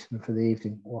meditation, for the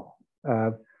evening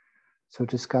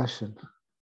discussion,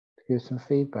 to give some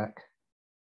feedback,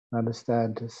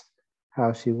 understand just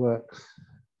how she works.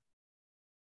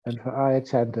 And for Ajahn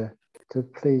Candā, to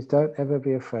please don't ever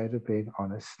be afraid of being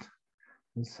honest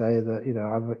and say that,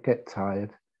 I get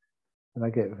tired and I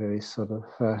get very sort of,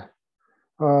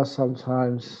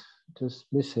 sometimes just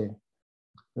missing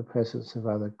the presence of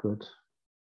other good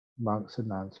monks and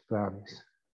nuns, brownies.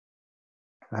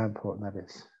 How important that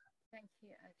is. Thank you,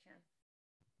 Ajahn.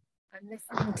 I'm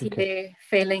listening to you,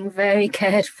 feeling very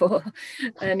cared for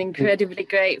and incredibly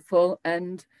grateful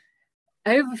and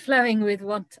overflowing with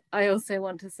what I also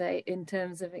want to say in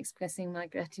terms of expressing my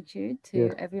gratitude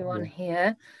to everyone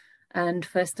here. And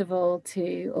first of all,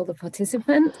 to all the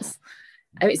participants.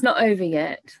 It's not over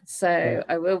yet, so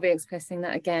I will be expressing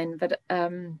that again. But,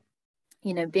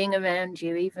 being around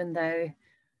you, even though,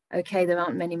 there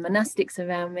aren't many monastics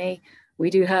around me, we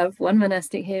do have one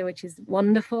monastic here, which is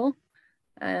wonderful.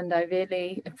 And I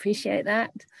really appreciate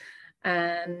that.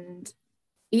 And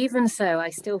even so, I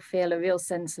still feel a real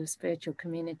sense of spiritual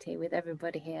community with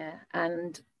everybody here.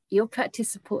 And your practice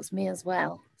supports me as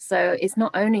well. So it's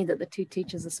not only that the 2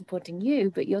 teachers are supporting you,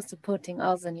 but you're supporting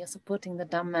us and you're supporting the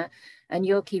Dhamma, and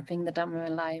you're keeping the Dhamma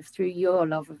alive through your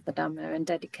love of the Dhamma and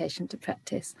dedication to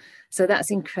practice. So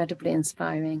that's incredibly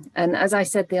inspiring. And as I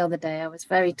said the other day, I was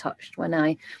very touched when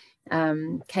I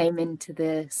came into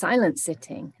the silent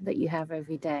sitting that you have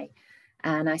every day.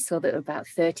 And I saw that there were about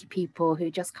 30 people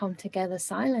who just come together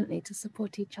silently to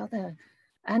support each other.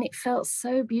 And it felt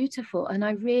so beautiful. And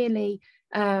I really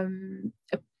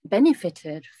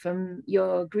benefited from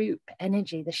your group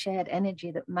energy, the shared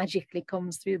energy that magically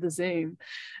comes through the Zoom.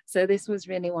 So this was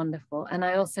really wonderful. And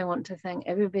I also want to thank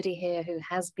everybody here who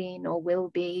has been or will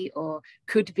be or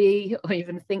could be or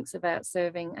even thinks about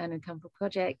serving Anukampa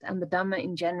Project and the Dhamma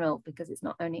in general, because it's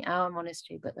not only our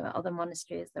monastery, but there are other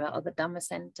monasteries, there are other Dhamma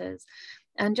centers,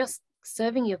 and just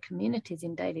serving your communities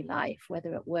in daily life,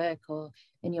 whether at work or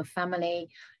in your family,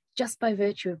 just by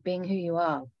virtue of being who you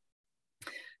are.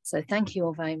 So thank you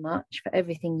all very much for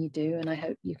everything you do, and I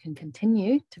hope you can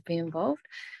continue to be involved.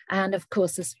 And of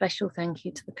course, a special thank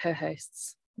you to the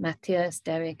co-hosts, Matthias,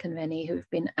 Derek and Rennie, who've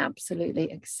been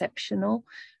absolutely exceptional,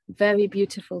 very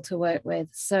beautiful to work with,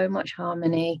 so much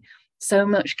harmony, so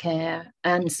much care,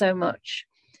 and so much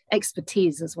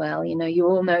expertise as well. You know, you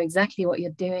all know exactly what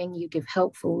you're doing. You give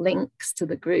helpful links to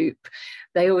the group.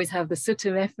 They always have the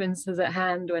Sutta references at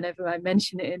hand whenever I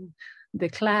mention it in the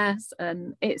class,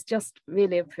 and it's just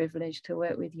really a privilege to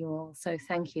work with you all. So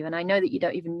thank you. And I know that you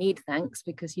don't even need thanks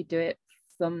because you do it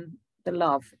from the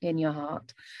love in your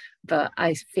heart, but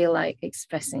I feel like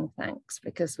expressing thanks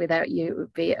because without you it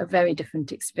would be a very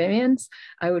different experience.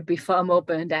 I would be far more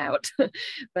burned out.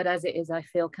 But as it is, I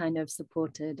feel kind of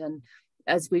supported, and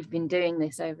as we've been doing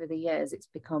this over the years, it's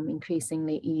become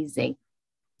increasingly easy.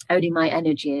 Only my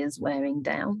energy is wearing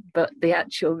down, but the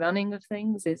actual running of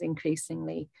things is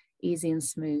increasingly easy and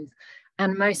smooth.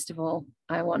 And most of all,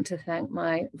 I want to thank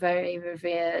my very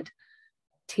revered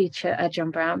teacher,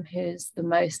 Ajahn Brahm, who's the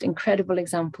most incredible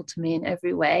example to me in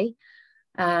every way,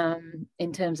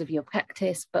 in terms of your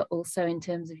practice, but also in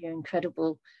terms of your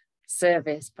incredible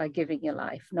service by giving your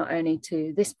life, not only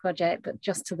to this project, but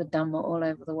just to the Dhamma all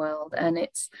over the world. And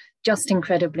it's just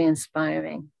incredibly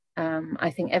inspiring.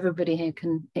 I think everybody here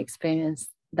can experience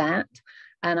that.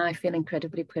 And I feel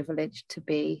incredibly privileged to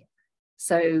be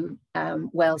so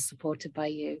well supported by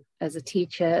you as a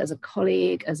teacher, as a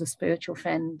colleague, as a spiritual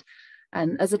friend,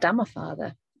 and as a Dhamma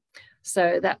father.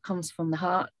 So that comes from the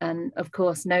heart. And of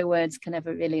course, no words can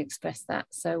ever really express that.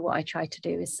 So what I try to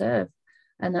do is serve.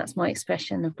 And that's my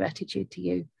expression of gratitude to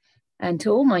you and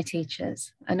to all my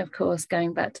teachers. And of course,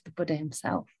 going back to the Buddha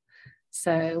himself.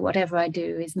 So whatever I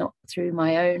do is not through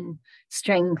my own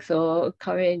strength or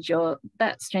courage, or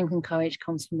that strength and courage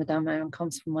comes from the Dhamma and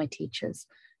comes from my teachers,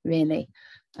 really.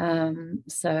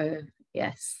 So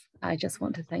yes, I just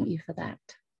want to thank you for that.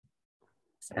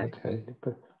 So. Okay,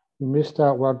 but you missed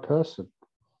out one person.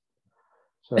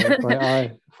 So may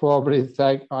I formally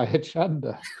thank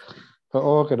Ayachanda for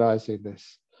organizing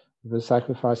this, for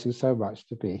sacrificing so much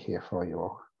to be here for you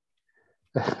all.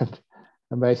 And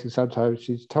amazing, sometimes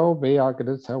she's told me, I'm going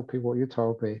to tell people what you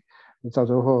told me. And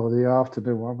sometimes, oh, the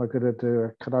afternoon, what am I going to do?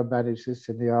 Can I manage this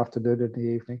in the afternoon and the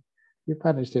evening? You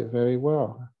managed it very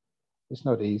well. It's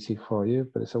not easy for you,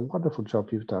 but it's a wonderful job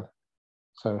you've done.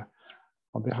 So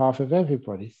on behalf of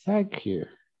everybody, thank you,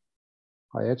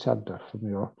 Ayachanda, from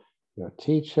your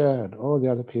teacher and all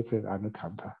the other people in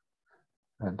Anukampa.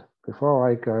 And before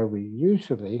I go, we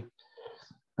usually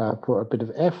put a bit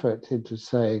of effort into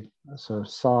saying sort of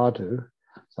sadhu.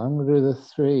 So I'm going to do the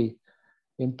three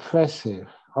impressive,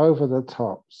 over the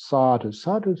top sadhu.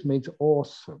 Sadhu means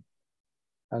awesome.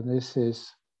 And this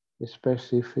is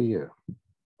especially for you,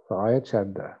 for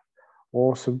Ayachanda,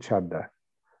 awesome Chanda.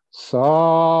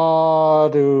 Sadhu,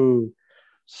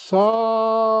 sadhu,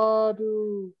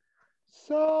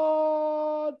 sadhu.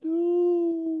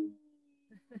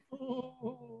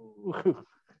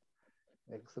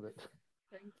 Excellent.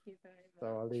 Thank you very much. So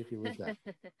I'll leave you with that.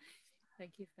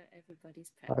 Thank you for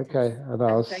everybody's practice. Okay, and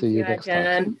I'll see you next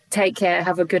time. Take care,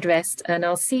 have a good rest, and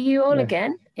I'll see you all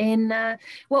again. In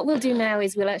what we'll do now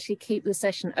is we'll actually keep the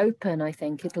session open. I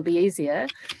think it'll be easier,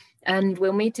 and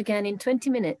we'll meet again in 20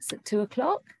 minutes at 2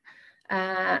 o'clock.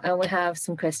 And we'll have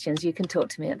some questions. You can talk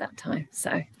to me at that time.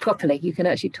 So properly, you can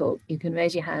actually talk. You can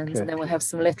raise your hands, and then we'll have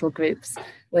some little groups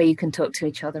where you can talk to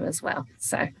each other as well.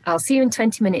 So I'll see you in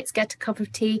 20 minutes. Get a cup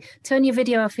of tea. Turn your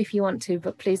video off if you want to,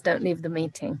 but please don't leave the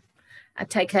meeting.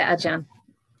 Take care, Ajahn.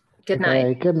 Good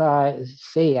night. Good night.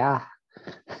 See ya.